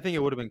movie. See, I think it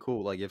would have been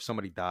cool, like, if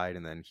somebody died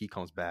and then he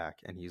comes back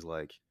and he's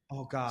like,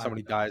 oh, God.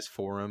 Somebody dies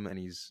for him and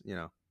he's,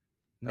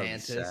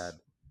 Mantis. Sad.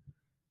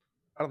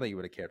 I don't think he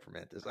would have cared for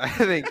Mantis. I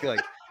think,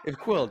 like, if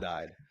Quill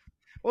died.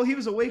 Well, he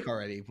was awake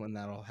already when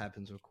that all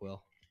happens with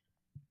Quill.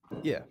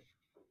 Yeah.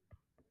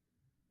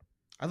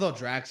 I thought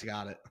Drax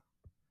got it.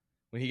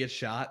 When he gets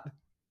shot.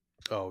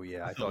 Oh,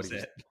 yeah. I thought he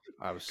was.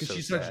 I was so because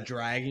she starts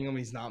dragging him,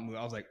 he's not moving.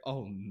 I was like,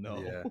 "Oh no!"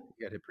 Yeah,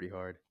 he got hit pretty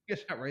hard. He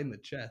got shot right in the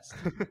chest.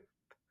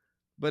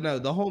 But no,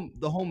 the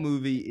whole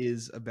movie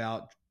is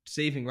about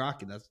saving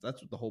Rocket. That's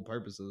what the whole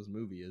purpose of this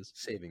movie is.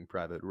 Saving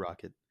Private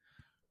Rocket.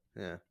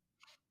 Yeah.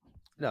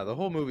 No, the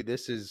whole movie.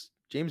 This is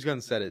James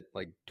Gunn said it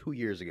like 2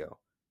 years ago.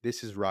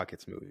 This is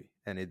Rocket's movie,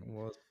 and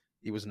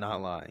he was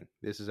not lying.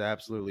 This is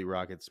absolutely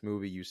Rocket's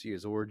movie. You see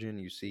his origin.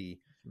 You see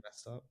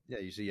Messed up. Yeah,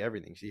 you see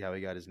everything. See how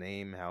he got his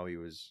name, how he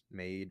was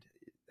made,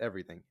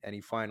 everything. And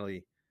he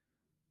finally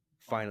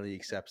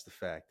accepts the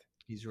fact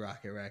He's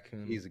Rocket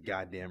Raccoon. he's a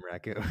goddamn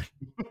raccoon.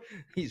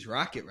 He's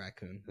Rocket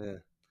Raccoon. Yeah.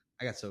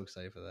 I got so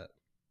excited for that.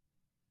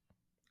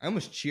 I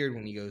almost cheered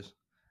when he goes,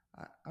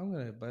 I'm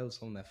going to build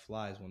something that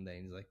flies one day.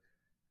 And he's like,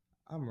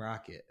 I'm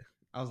Rocket.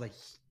 I was like,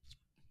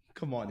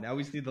 come on, now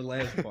we see the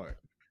last part.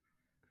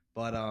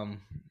 But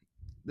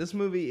this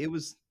movie, it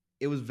was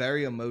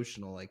very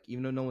emotional. Like,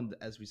 even though no one,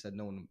 as we said,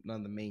 none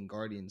of the main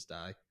Guardians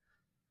die.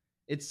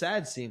 It's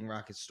sad seeing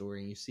Rocket's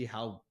story, and you see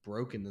how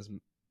broken this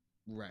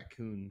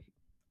raccoon,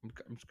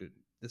 I'm just good,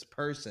 this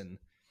person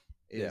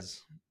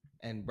is.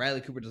 Yeah. And Bradley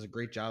Cooper does a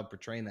great job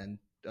portraying that. And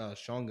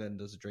Sean Gunn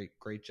does a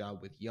great job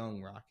with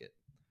young Rocket.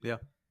 Yeah.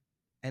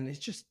 And it's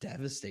just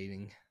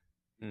devastating.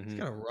 Mm-hmm. He's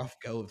got a rough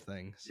go of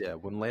things. Yeah,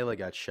 when Layla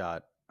got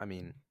shot, I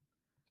mean,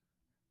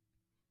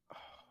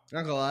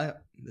 not gonna lie,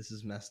 this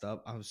is messed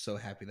up. I was so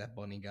happy that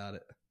bunny got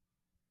it.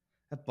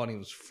 That bunny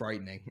was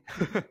frightening.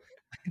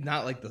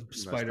 Not like the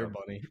spider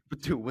bunny.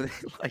 But dude, when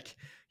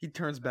he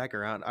turns back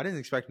around, I didn't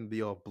expect him to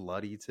be all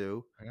bloody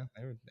too. Yeah,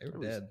 they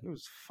were dead. It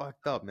was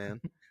fucked up,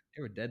 man.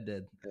 They were dead.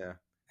 Yeah.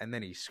 And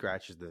then he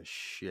scratches the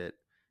shit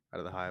out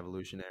of the High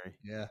Evolutionary.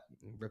 Yeah.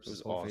 Rips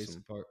his whole face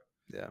apart.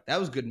 Yeah. That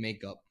was good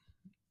makeup.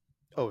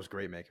 Oh, it was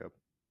great makeup.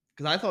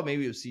 Because I thought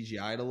maybe it was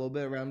CGI'd a little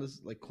bit around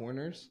his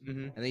corners.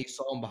 Mm-hmm. And then you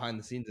saw him behind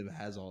the scenes and it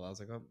has all that. I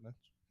was like, oh,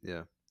 that's...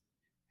 Yeah.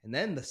 And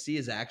then to see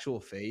his actual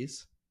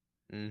face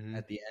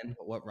at the end,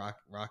 what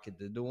Rocket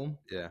did to him.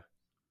 Yeah.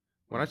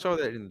 When I saw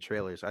that in the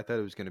trailers, I thought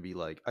it was going to be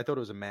like, I thought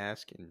it was a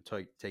mask and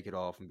take it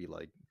off and be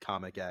like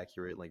comic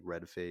accurate, like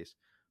red face.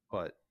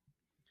 But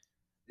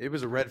it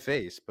was a red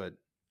face, but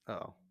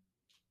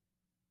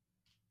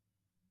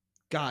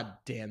God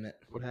damn it.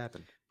 What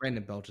happened?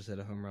 Brandon Belt just hit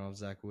a home run off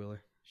Zach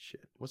Wheeler.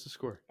 Shit. What's the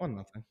score?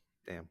 1-0.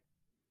 Damn.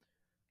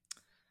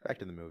 Back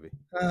to the movie.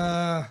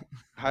 High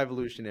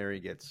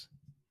Evolutionary gets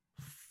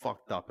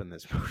fucked up in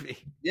this movie.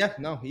 Yeah,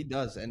 no, he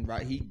does. And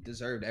he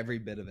deserved every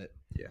bit of it.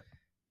 Yeah.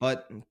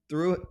 But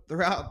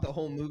throughout the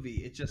whole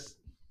movie,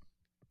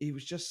 it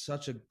was just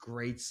such a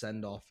great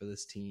send-off for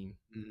this team.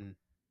 Mm-hmm.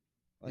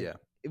 Like, yeah.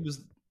 It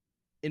was,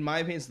 in my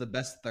opinion, it's the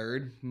best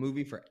third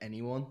movie for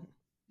anyone.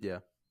 Yeah.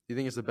 Do you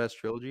think it's the best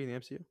trilogy in the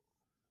MCU?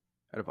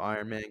 Out of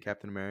Iron Man,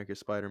 Captain America,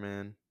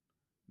 Spider-Man,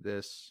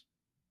 this,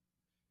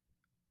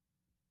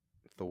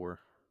 Thor.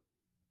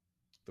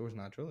 Thor's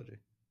not a trilogy.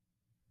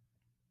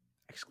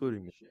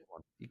 Excluding the shit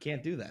one. You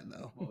can't do that,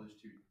 though. Well,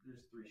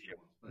 there's 3 shit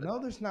ones. No,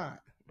 there's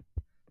not.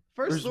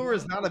 Thor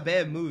is not a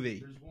bad movie.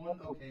 There's one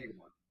okay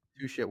one.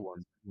 2 shit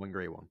ones, 1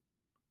 great one.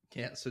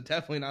 Yeah, so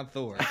definitely not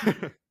Thor.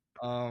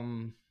 Are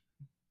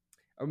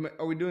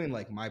we doing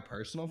like my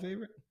personal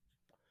favorite?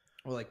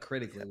 Or like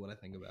critically what I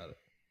think about it?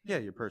 Yeah,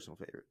 your personal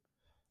favorite.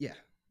 Yeah,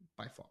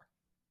 by far.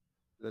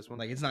 This one?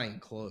 Like, it's not even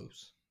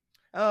close.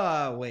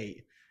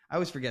 Wait. I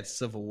always forget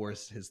Civil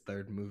War's his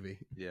third movie.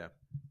 Yeah.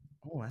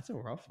 Oh, that's a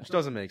rough one. Which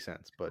doesn't make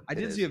sense, but I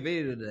did see a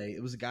video today.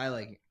 It was a guy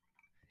like,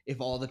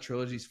 if all the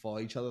trilogies follow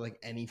each other, like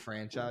any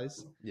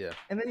franchise. Yeah.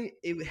 And then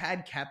it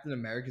had Captain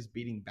America's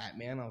beating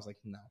Batman. I was like,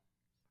 no.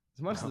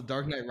 As much as The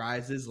Dark Knight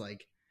Rises,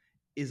 like,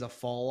 is a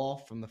fall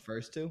off from the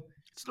first two.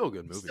 It's still a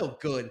good movie. It's still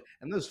good.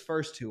 And those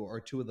first two are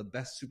 2 of the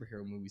best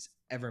superhero movies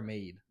ever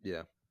made.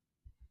 Yeah.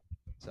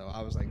 So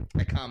I was like,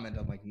 I commented,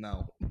 I'm like,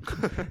 no.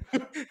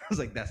 I was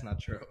like, that's not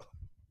true.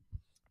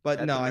 But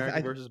Captain no,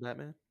 America versus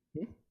Batman?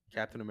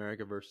 Captain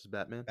America versus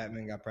Batman?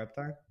 Batman got prep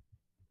time?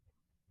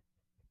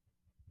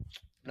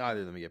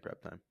 Neither of them get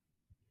prep time.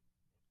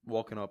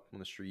 Walking up on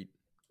the street.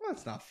 Well,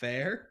 that's not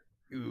fair.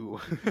 Ooh.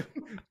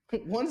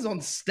 One's on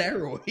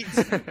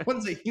steroids.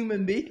 One's a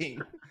human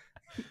being.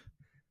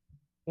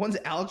 One's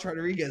Alex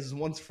Rodriguez.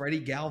 One's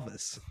Freddie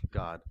Galvis.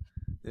 God.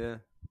 Yeah.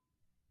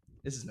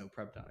 This is no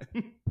prep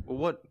time.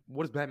 Well,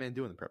 what does Batman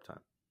do in the prep time?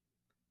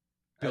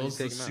 Builds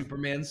the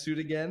Superman suit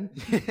again.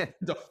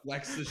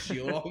 Deflects the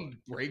shield off and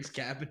breaks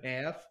Cap in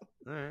half.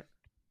 All right.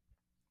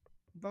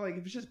 But like,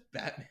 if it's just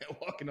Batman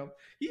walking up,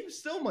 he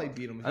still might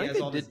beat him. I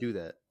think they did do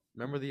that.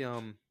 Remember the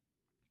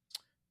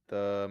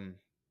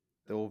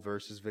old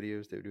versus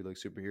videos? They would do like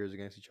superheroes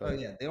against each other. Oh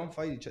yeah, they don't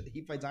fight each other.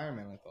 He fights Iron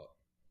Man.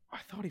 I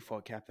thought he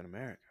fought Captain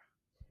America.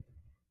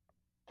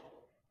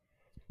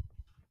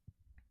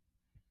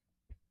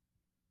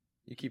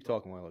 You keep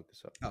talking while I look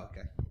this up. Oh,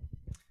 okay.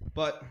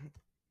 But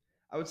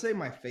I would say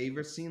my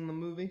favorite scene in the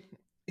movie.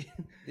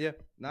 Yeah.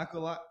 Not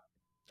gonna lie.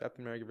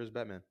 Captain America versus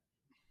Batman.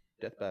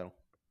 Death battle.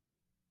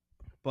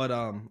 But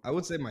I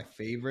would say my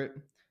favorite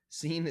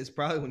scene is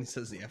probably when he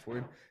says the F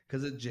word,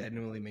 because it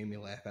genuinely made me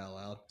laugh out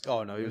loud.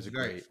 Oh no, it was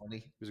very funny.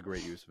 It was a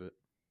great use of it.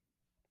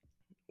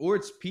 Or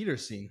it's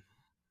Peter's scene.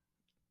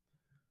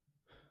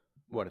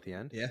 What, at the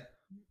end? Yeah.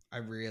 I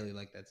really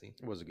like that scene.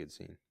 It was a good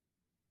scene.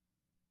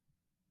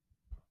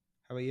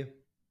 How about you?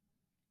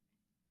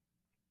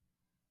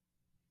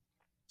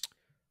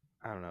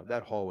 I don't know.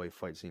 That hallway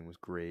fight scene was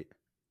great.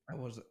 It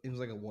was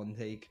like a one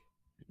take.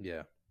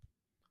 Yeah.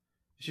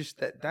 It's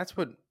just that's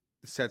what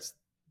sets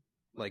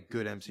like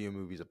good MCU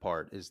movies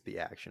apart is the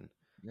action.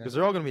 Because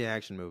they're all going to be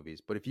action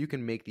movies, but if you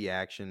can make the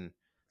action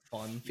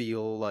Fun.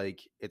 feel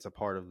like it's a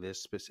part of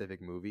this specific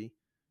movie,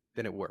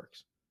 then it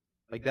works.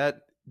 Like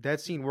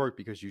that scene worked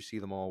because you see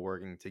them all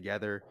working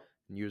together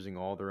and using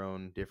all their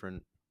own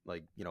different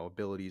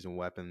abilities and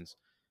weapons,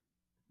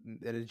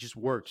 and it just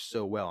worked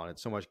so well, and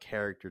it's so much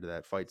character to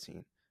that fight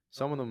scene.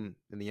 Some of them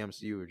in the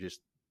MCU are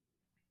just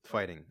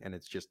fighting, and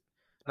it's just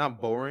not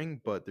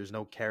boring, but there's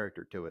no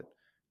character to it.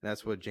 And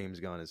that's what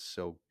James Gunn is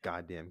so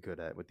goddamn good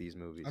at with these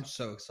movies. I'm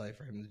so excited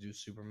for him to do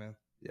Superman.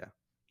 Yeah.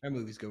 That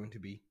movie's going to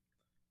be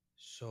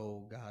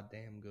so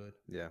goddamn good.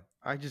 Yeah.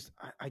 I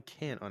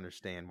can't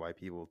understand why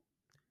people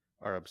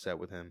are upset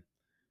with him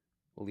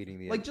leading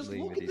the Just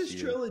look at this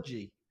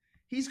trilogy.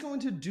 He's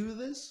going to do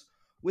this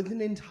with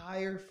an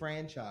entire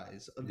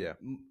franchise, an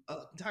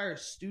entire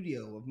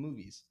studio of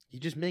movies. He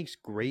just makes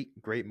great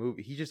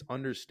movies. He just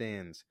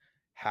understands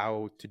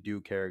how to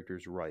do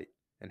characters right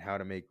and how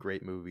to make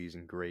great movies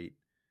and great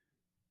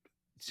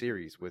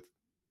series with,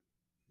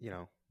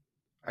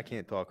 I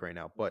can't talk right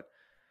now, but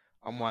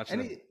I'm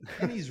watching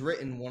and he's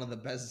written one of the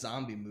best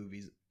zombie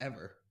movies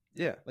ever.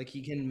 Yeah. Like,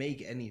 he can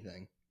make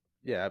anything.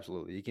 Yeah,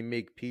 absolutely. He can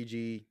make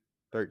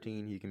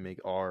PG-13, he can make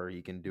R,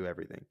 he can do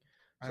everything.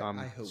 So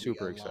I'm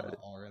super excited. A lot of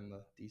R in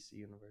the DC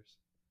universe.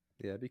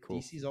 Yeah, it'd be cool.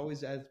 DC's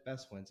always at its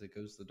best when it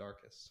goes the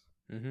darkest.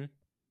 Mm-hmm.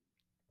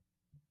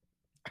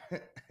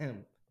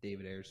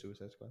 David Ayer's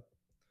Suicide Squad.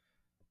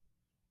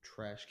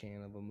 Trash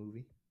can of a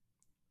movie.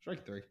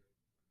 Strike 3.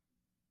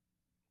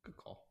 Good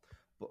call.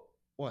 But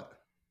what?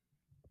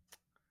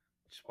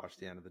 Just watch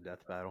the end of the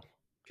death battle.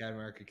 Captain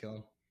America kill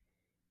him.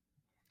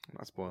 I'm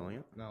not spoiling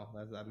it. No,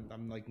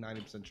 I'm like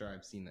 90% sure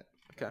I've seen it.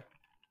 Okay.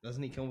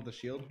 Doesn't he kill him with a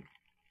shield?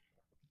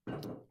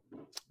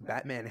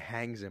 Batman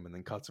hangs him and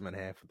then cuts him in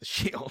half with the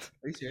shield.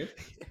 Are you serious?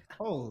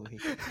 Holy.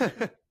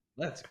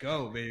 Let's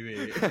go,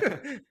 baby.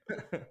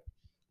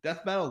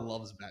 Death Battle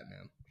loves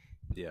Batman.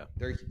 Yeah.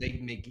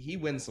 He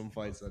wins some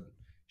fights that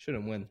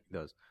shouldn't win. He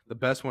does. The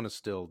best one is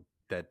still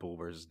Deadpool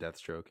versus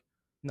Deathstroke.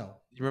 No.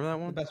 You remember that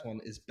one? The best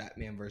one is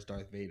Batman versus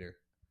Darth Vader.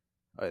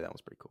 Oh, yeah, that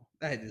was pretty cool.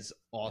 That is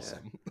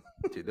awesome.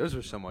 Yeah. Dude, those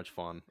were so much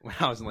fun when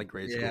I was in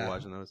grade school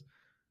watching those.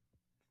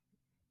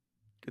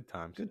 Good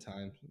times. Good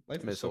times.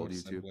 Life was so much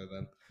simpler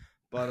then.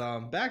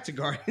 But back to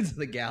Guardians of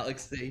the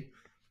Galaxy.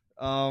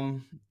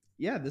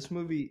 This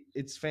movie,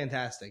 it's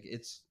fantastic.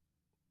 It's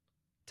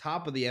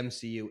top of the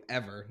MCU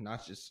ever.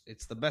 Not just,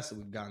 it's the best that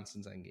we've gotten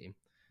since Endgame.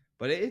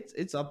 But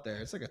it's up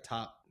there. It's like a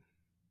top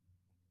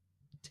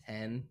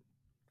 10,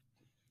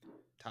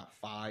 top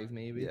 5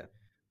 maybe. Yeah,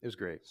 it was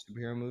great.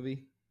 Superhero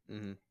movie.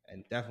 Mm-hmm.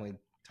 And definitely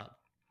top.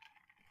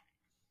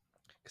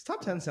 Because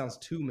top 10 sounds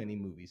too many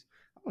movies.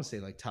 I want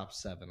to say top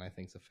 7, I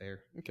think is a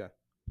fair. Okay.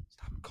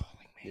 Stop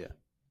calling me. Yeah.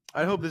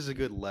 I hope this is a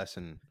good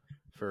lesson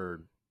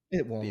for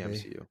the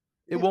MCU.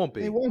 It won't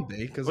be. It won't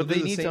be. But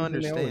they need to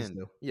understand.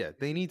 Yeah,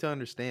 they need to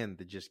understand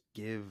to just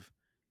give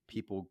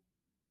people,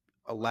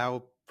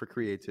 allow for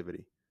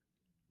creativity.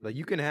 Like,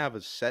 you can have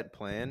a set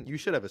plan. You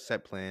should have a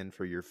set plan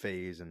for your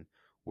phase and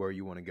where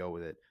you want to go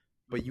with it.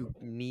 But you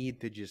need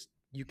to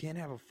you can't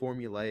have a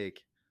formulaic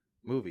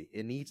movie.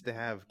 It needs to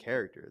have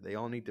character. They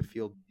all need to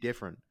feel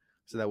different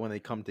so that when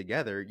they come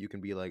together, you can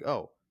be like,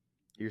 oh,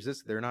 here's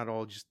this. They're not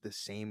all just the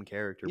same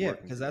character. Yeah,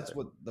 because that's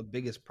what the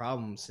biggest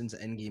problem since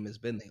Endgame has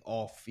been. They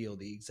all feel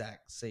the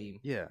exact same.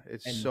 Yeah,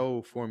 it's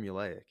so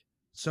formulaic.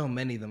 So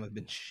many of them have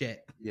been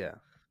shit. Yeah.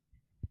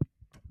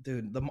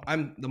 Dude, the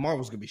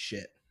Marvel's going to be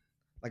shit.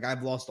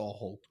 I've lost all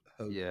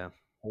hope. Yeah.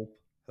 Hope.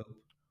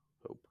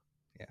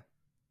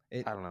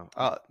 Yeah. I don't know.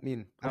 I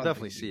mean, I'll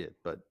definitely see it,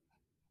 but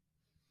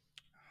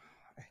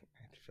I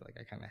feel like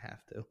I kind of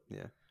have to.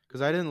 Yeah.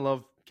 Because I didn't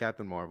love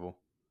Captain Marvel.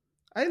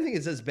 I didn't think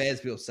it's as bad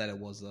as people said it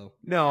was, though.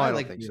 No, I don't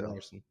like think Brie so.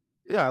 Larson.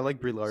 Yeah, I like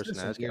Brie Larson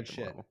as Captain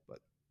shit, Marvel. But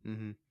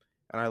and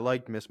I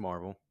liked Miss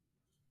Marvel.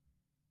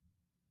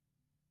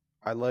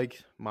 I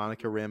like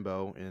Monica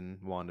Rambeau in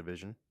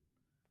WandaVision.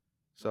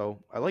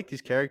 So I like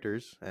these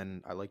characters,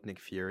 and I like Nick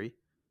Fury.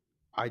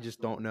 I just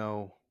don't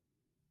know.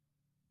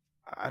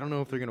 I don't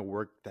know if they're going to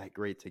work that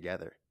great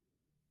together.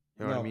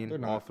 You know what I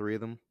mean? All three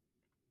of them.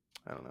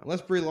 I don't know.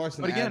 Unless Brie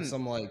Larson adds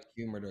some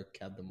humor to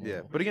Captain Marvel.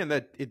 Yeah, but again,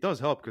 that it does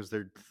help because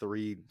they're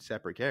 3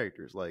 separate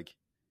characters. Like,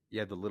 you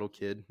have the little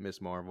kid,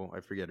 Miss Marvel. I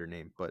forget her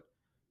name,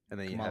 and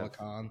then Kamala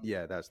Khan.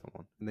 Yeah, that's the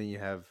one. And then you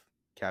have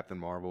Captain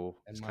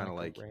Marvel. And it's kind of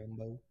like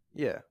Rambo.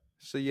 Yeah.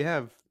 So you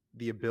have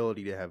the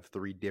ability to have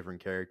 3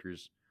 different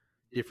characters,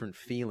 different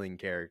feeling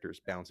characters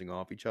bouncing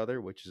off each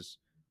other, which is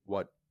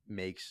what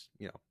makes,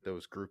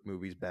 those group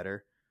movies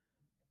better.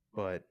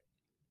 But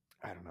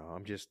I don't know.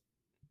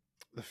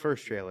 The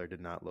first trailer did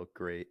not look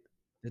great.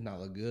 Did not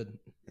look good.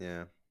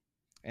 Yeah.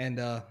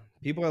 And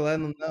people are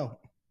letting them know.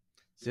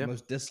 It's the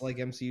most disliked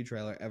MCU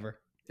trailer ever.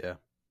 Yeah.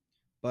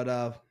 But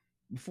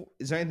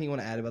is there anything you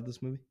want to add about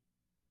this movie?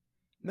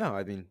 No,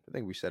 I think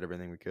we said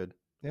everything we could.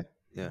 Yeah?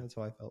 Yeah. That's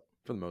how I felt.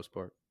 For the most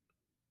part.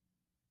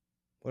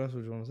 What else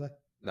would you want to say?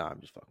 No,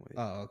 I'm just fucking with you.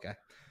 Oh, okay.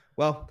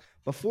 Well,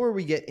 before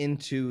we get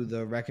into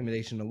the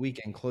recommendation of the week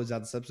and close out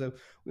this episode,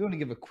 we want to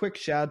give a quick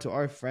shout out to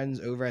our friends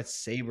over at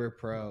Saber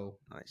Pro.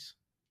 Nice.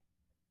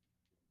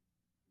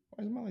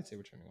 Why is my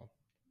lightsaber turning on?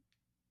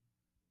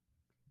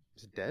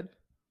 Is it dead?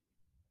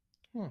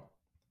 Huh.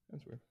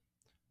 That's weird.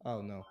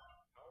 Oh, no.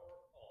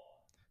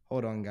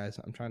 Hold on, guys.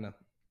 I'm trying to...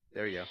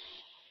 There you go.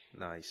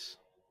 Nice.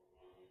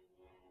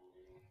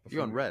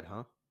 You're on red,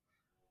 huh?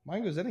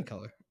 Mine goes any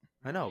color.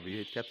 I know, but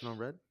you kept it on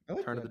red? I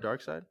like Turn to red. the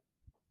dark side?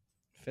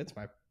 Fits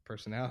my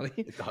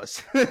personality. It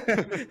does.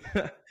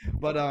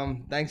 But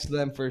thanks to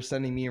them for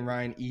sending me and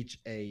Ryan each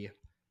a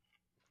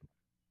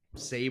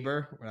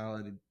saber. We're not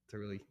allowed to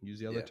really use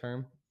the other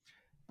term.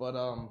 But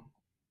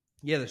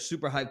yeah, they're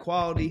super high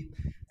quality.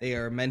 They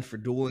are meant for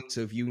dueling.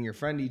 So if you and your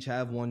friend each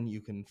have one,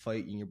 you can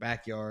fight in your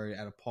backyard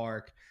at a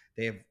park.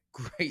 They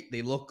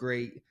look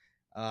great.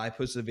 I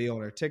posted a video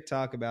on our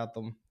TikTok about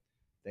them.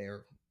 They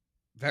are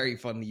very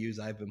fun to use.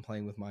 I've been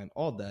playing with mine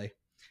all day.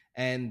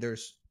 And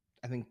there's,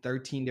 I think,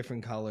 13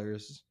 different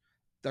colors,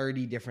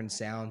 30 different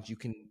sounds. You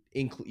can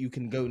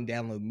go and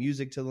download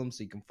music to them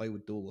so you can fight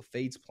with Duel of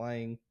Fates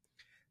playing.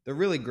 They're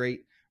really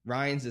great.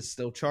 Ryan's is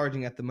still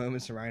charging at the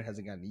moment, so Ryan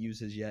hasn't gotten to use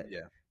his yet.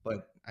 Yeah.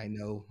 But I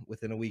know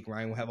within a week,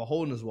 Ryan will have a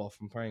hole in his wall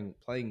from playing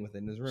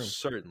within his room.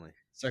 Certainly.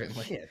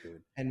 Yeah,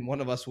 dude. And one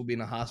of us will be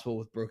in a hospital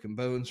with broken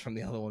bones from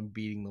the other one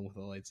beating them with a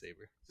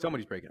lightsaber.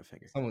 Somebody's breaking a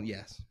finger. Someone,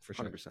 yes, for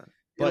sure. 100%.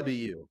 But It'll be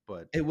you,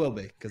 but... It will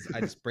be, because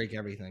I just break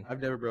everything.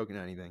 I've never broken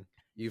anything.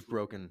 You've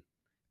broken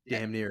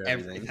damn near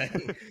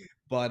everything.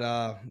 But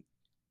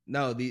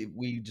no,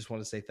 we just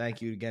want to say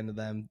thank you again to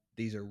them.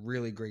 These are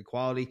really great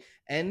quality.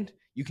 And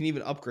you can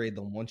even upgrade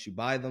them once you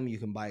buy them. You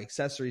can buy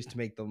accessories to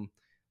make them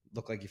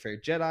look like your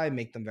favorite Jedi,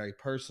 make them very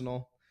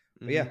personal.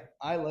 But yeah,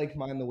 I like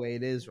mine the way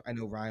it is. I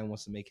know Ryan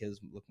wants to make his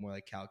look more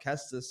like Cal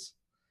Kestis,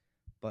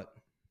 but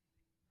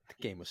the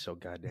game was so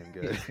goddamn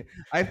good.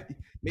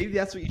 Maybe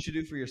that's what you should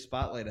do for your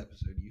Spotlight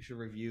episode. You should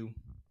review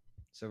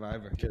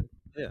Survivor. Good.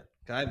 Yeah,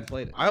 I haven't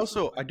played it.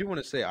 I do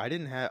want to say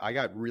I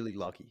got really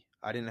lucky.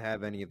 I didn't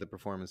have any of the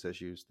performance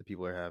issues that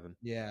people are having.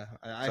 Yeah,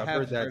 I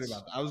have heard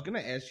about that. I was gonna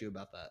ask you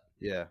about that.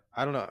 Yeah,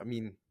 I don't know. I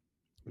mean,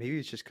 maybe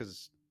it's just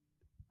because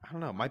I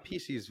don't know. My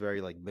PC is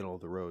very like middle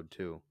of the road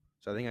too,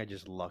 so I think I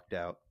just lucked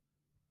out.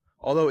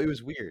 Although it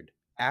was weird.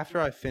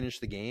 After I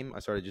finished the game, I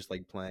started just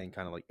like playing,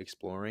 kind of like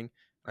exploring.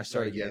 I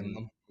started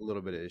getting a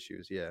little bit of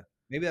issues. Yeah,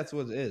 maybe that's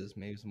what it is.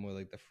 Maybe it's more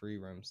like the free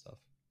roam stuff.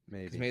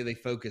 Maybe they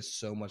focus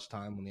so much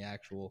time on the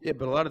actual. Yeah,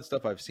 but a lot of the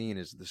stuff I've seen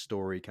is the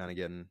story kind of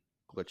getting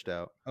glitched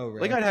out. Oh,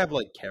 really? Like I'd have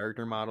like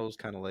character models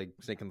kind of like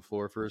sink on the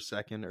floor for a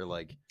second, or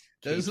like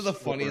those are the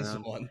funniest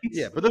ones.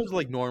 Yeah, but those are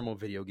like normal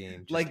video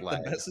games. Like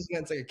the best is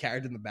when it's like a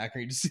character in the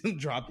background, you just see them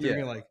drop through, and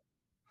you're like,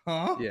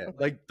 huh? Yeah,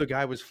 like the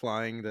guy was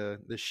flying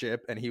the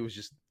ship, and he was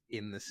just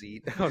in the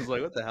seat. I was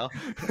like, what the hell?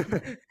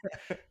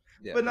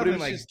 Yeah, but nothing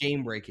like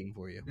game breaking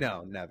for you.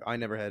 No, never. I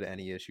never had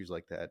any issues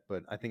like that,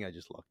 but I think I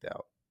just lucked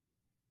out.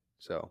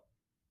 So,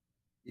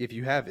 if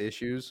you have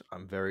issues,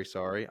 I'm very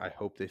sorry. I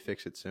hope they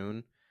fix it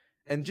soon.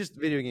 And just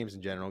video games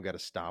in general, got to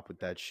stop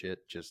with that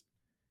shit. Just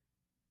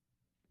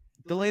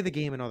delay the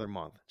game another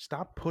month.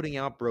 Stop putting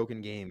out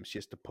broken games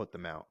just to put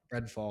them out.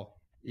 Redfall.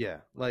 Yeah,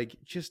 like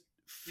just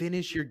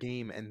finish your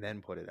game and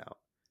then put it out.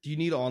 Do you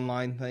need an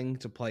online thing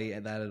to play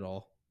that at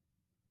all?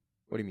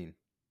 What do you mean?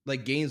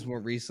 Like games more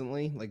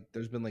recently, like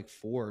there's been like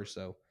 4 or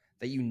so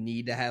that you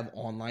need to have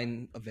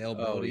online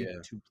availability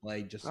to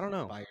play just by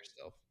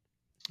yourself.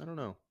 I don't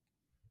know.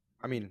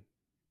 I mean,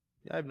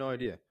 I have no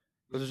idea.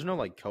 But there's no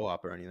like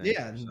co-op or anything.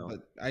 Yeah, so. But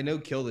I know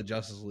Kill the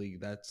Justice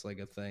League. That's like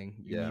a thing.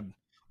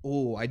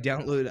 I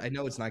downloaded. I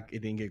know it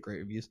didn't get great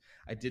reviews.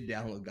 I did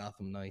download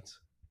Gotham Knights.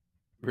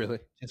 Really?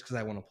 Just because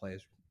I want to play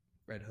as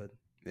Red Hood.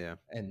 Yeah.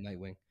 And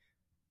Nightwing.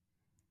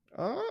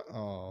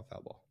 Foul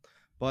ball.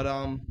 But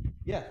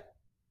yeah.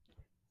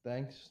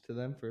 Thanks to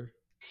them for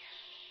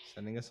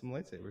sending us some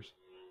lightsabers.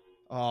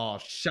 Oh,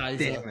 shiza.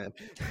 Damn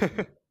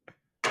it.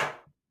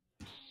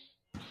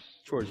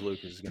 George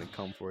Lucas is going to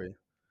come for you.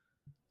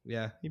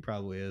 Yeah, he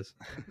probably is.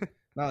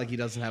 Not like he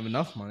doesn't have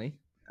enough money.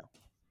 No.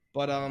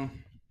 But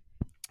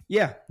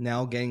yeah,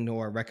 now getting to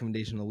our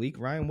recommendation of the week.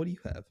 Ryan, what do you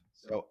have?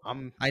 So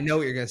I know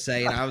what you're going to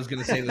say, and I was going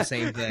to say the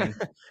same thing.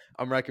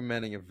 I'm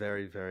recommending a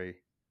very, very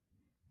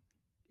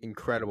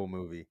incredible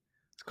movie.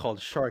 It's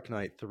called Shark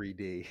Night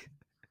 3D.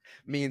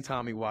 Me and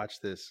Tommy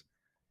watched this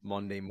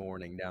Monday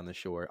morning down the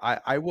shore.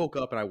 I woke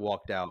up and I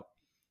walked out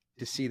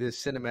to see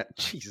this cinematic.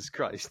 Jesus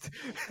Christ.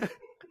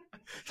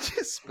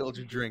 Just spilled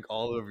your drink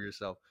all over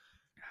yourself.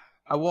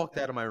 I walked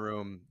out of my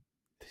room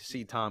to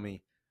see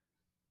Tommy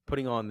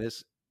putting on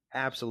this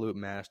absolute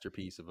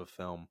masterpiece of a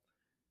film,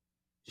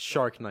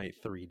 Shark Night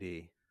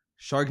 3D.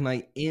 Shark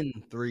Night in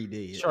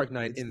 3D. Shark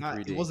Night in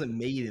 3D. It wasn't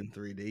made in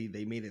 3D.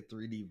 They made a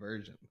 3D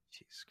version.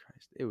 Jesus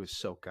Christ. It was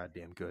so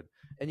goddamn good.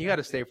 And you got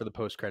to stay for the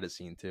post-credit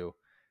scene, too.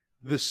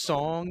 The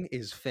song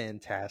is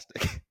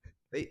fantastic.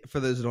 For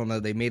those who don't know,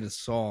 they made a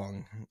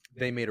song.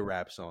 They made a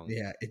rap song.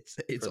 Yeah,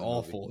 it's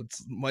awful. It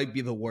might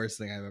be the worst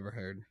thing I've ever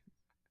heard.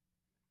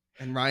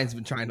 And Ryan's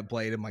been trying to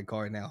play it in my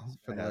car now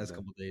for the last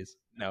couple of days.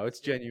 No,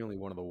 it's genuinely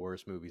one of the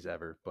worst movies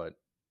ever, but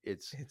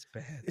it's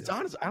bad. It's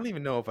honest. I don't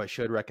even know if I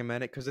should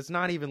recommend it because it's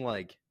not even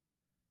like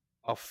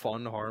a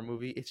fun horror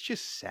movie. It's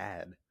just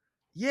sad.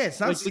 Yeah, it's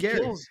not Like,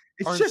 scary.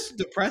 It's just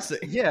depressing.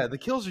 Yeah, the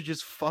kills are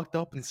just fucked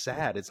up and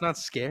sad. It's not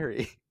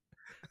scary.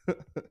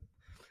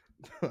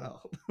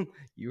 Well,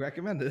 you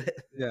recommended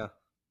it. Yeah.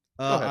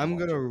 I'm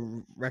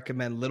gonna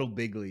recommend Little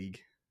Big League.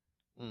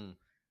 Mm.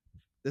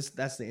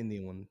 That's the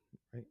Indian one,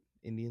 right?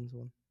 Indians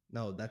one?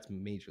 No, that's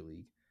Major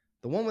League.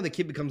 The one where the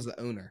kid becomes the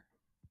owner.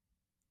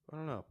 I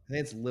don't know. I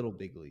think it's Little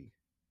Big League.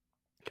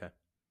 Okay.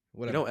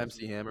 Whatever. You know,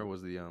 MC Hammer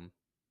was the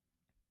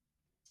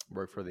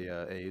worked for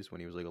the A's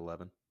when he was like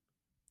 11.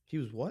 He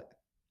was what?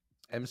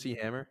 MC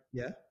Hammer?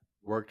 Yeah.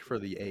 Worked for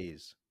the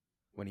A's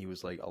when he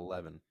was like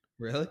 11.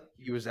 Really?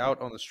 He was out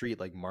on the street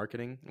like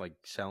marketing, like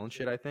selling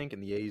shit, I think,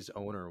 and the A's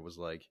owner was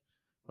like,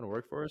 "Want to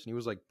work for us?" And he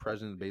was like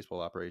president of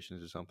baseball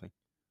operations or something.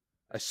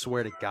 I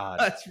swear to God.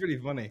 That's pretty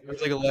funny. It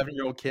was like an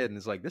 11-year-old kid, and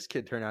it's like, this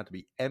kid turned out to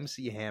be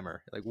MC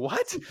Hammer. Like,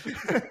 what?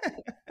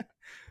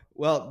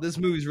 Well, this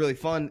movie's really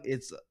fun.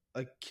 It's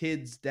a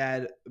kid's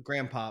dad,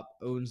 grandpa,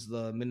 owns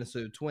the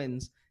Minnesota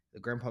Twins. The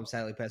grandpa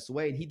sadly passed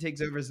away, and he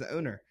takes over as the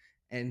owner.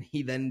 And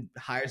he then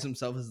hires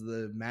himself as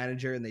the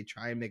manager, and they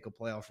try and make a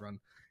playoff run.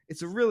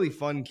 It's a really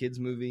fun kids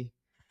movie,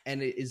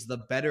 and it is the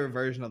better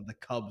version of the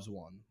Cubs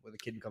one, where the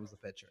kid becomes the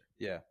pitcher.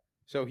 Yeah.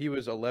 So he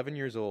was 11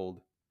 years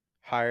old,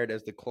 hired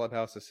as the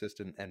clubhouse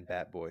assistant and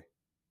bat boy.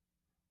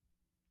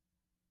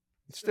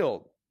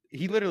 Still,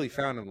 he literally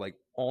found him like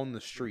on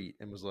the street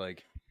and was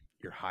like,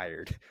 "You're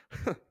hired."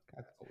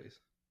 That's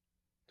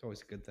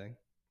always a good thing.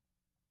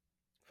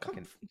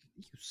 Fucking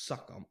You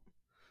suck 'em.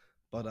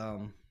 But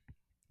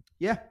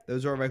yeah,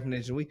 those are our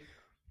recommendations of the week.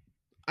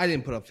 I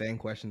didn't put up fan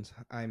questions.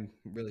 I'm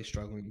really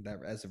struggling with that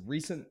as of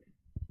recent.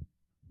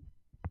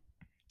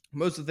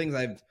 Most of the things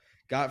I've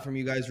got from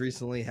you guys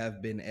recently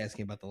have been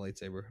asking about the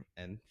lightsaber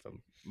and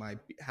from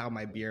how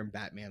my beer and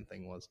Batman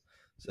thing was.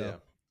 So yeah.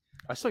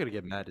 I still gotta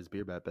get Matt his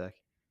beer bat back.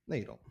 No,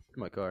 you don't.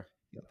 In my car.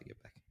 You have to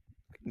get back.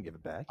 I can give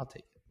it back. I'll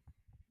take it.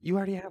 You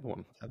already have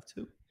one. I have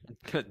two.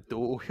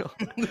 Dual wheel.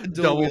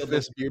 Double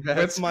fist beer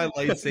bats. With my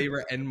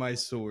lightsaber and my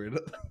sword.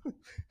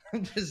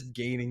 I'm just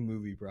gaining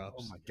movie props.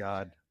 Oh my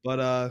God.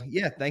 But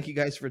yeah, thank you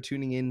guys for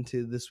tuning in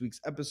to this week's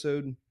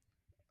episode.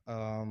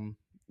 Yeah,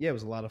 it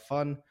was a lot of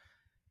fun.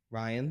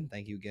 Ryan,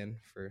 thank you again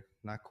for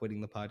not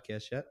quitting the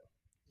podcast yet.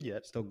 Yeah.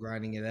 Still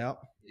grinding it out.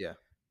 Yeah.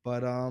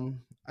 But I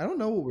don't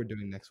know what we're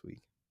doing next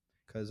week.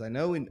 Because I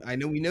know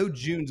we know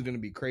June's going to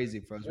be crazy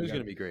for us. It's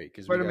going to be great.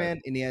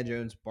 Spider-Man, Indiana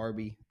Jones,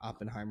 Barbie,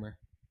 Oppenheimer.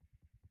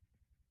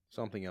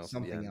 Something else.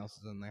 Something else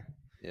is in there.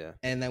 Yeah.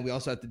 And then we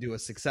also have to do a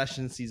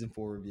Succession season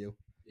 4 review.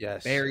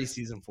 Yes. Barry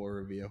season 4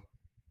 review.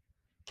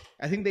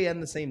 I think they end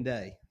the same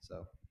day.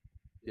 So.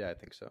 Yeah, I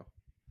think so.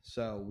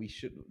 So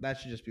that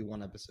should just be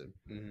one episode.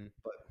 Mm-hmm.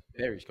 But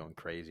Barry's going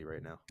crazy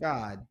right now.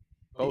 God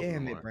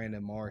damn it,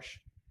 Brandon Marsh.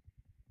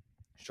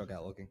 Struck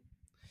out looking.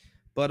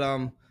 But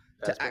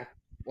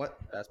what?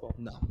 Fastball?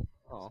 No.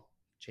 Oh.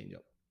 Change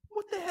up.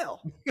 What the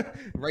hell?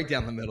 Right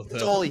down the middle.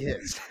 That's all he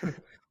hits.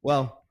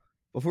 Well,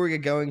 before we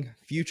get going,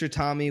 future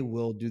Tommy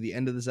will do the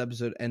end of this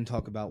episode and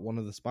talk about one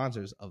of the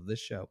sponsors of this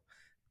show.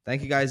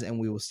 Thank you guys, and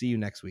we will see you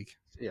next week.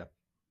 See ya.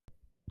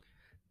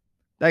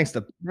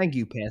 Thank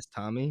you, Past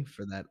Tommy,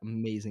 for that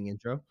amazing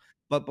intro.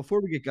 But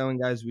before we get going,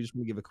 guys, we just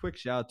want to give a quick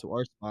shout out to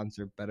our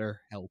sponsor,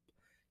 BetterHelp.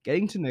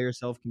 Getting to know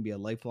yourself can be a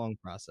lifelong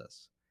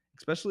process,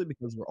 especially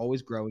because we're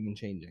always growing and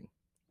changing.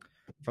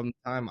 From the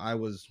time I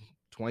was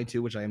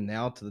 22, which I am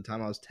now, to the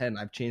time I was 10,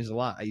 I've changed a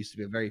lot. I used to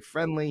be a very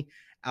friendly,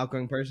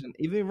 outgoing person.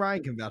 Even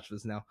Ryan can vouch for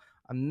this now.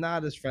 I'm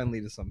not as friendly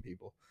to some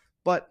people,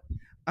 but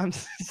I'm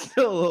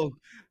still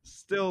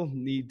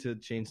need to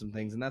change some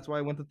things, and that's why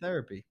I went to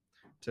therapy,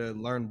 to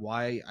learn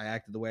why I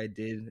acted the way I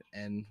did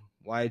and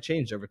why I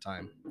changed over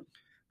time.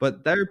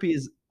 But therapy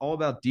is all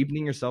about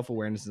deepening your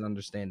self-awareness and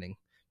understanding,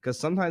 because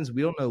sometimes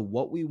we don't know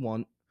what we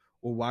want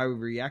or why we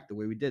react the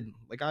way we did,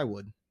 like I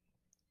would,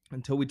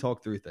 until we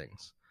talk through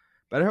things.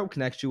 BetterHelp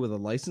connects you with a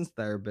licensed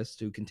therapist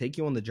who can take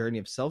you on the journey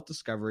of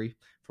self-discovery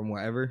from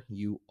wherever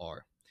you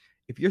are.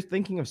 If you're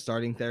thinking of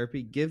starting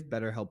therapy, give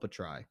BetterHelp a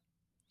try.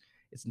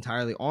 It's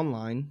entirely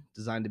online,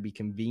 designed to be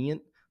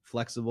convenient,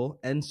 flexible,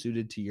 and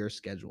suited to your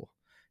schedule.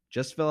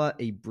 Just fill out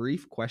a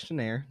brief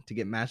questionnaire to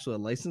get matched with a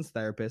licensed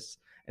therapist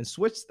and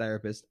switch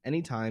therapists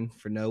anytime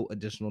for no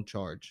additional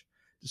charge.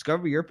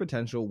 Discover your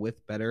potential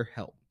with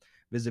BetterHelp.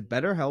 Visit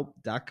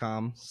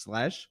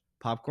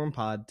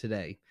betterhelp.com/popcornpod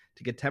today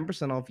to get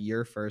 10% off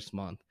your first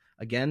month.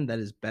 Again, that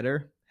is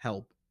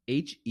BetterHelp,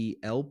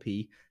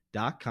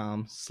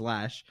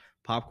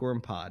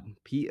 HELP.com/popcornpod,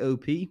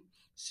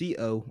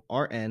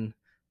 POPCORN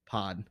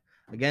pod.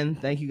 Again,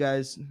 thank you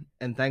guys,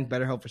 and thank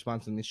BetterHelp for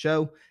sponsoring the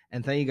show,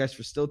 and thank you guys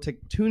for still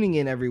tuning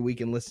in every week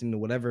and listening to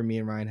whatever me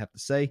and Ryan have to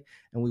say,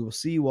 and we will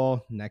see you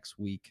all next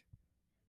week.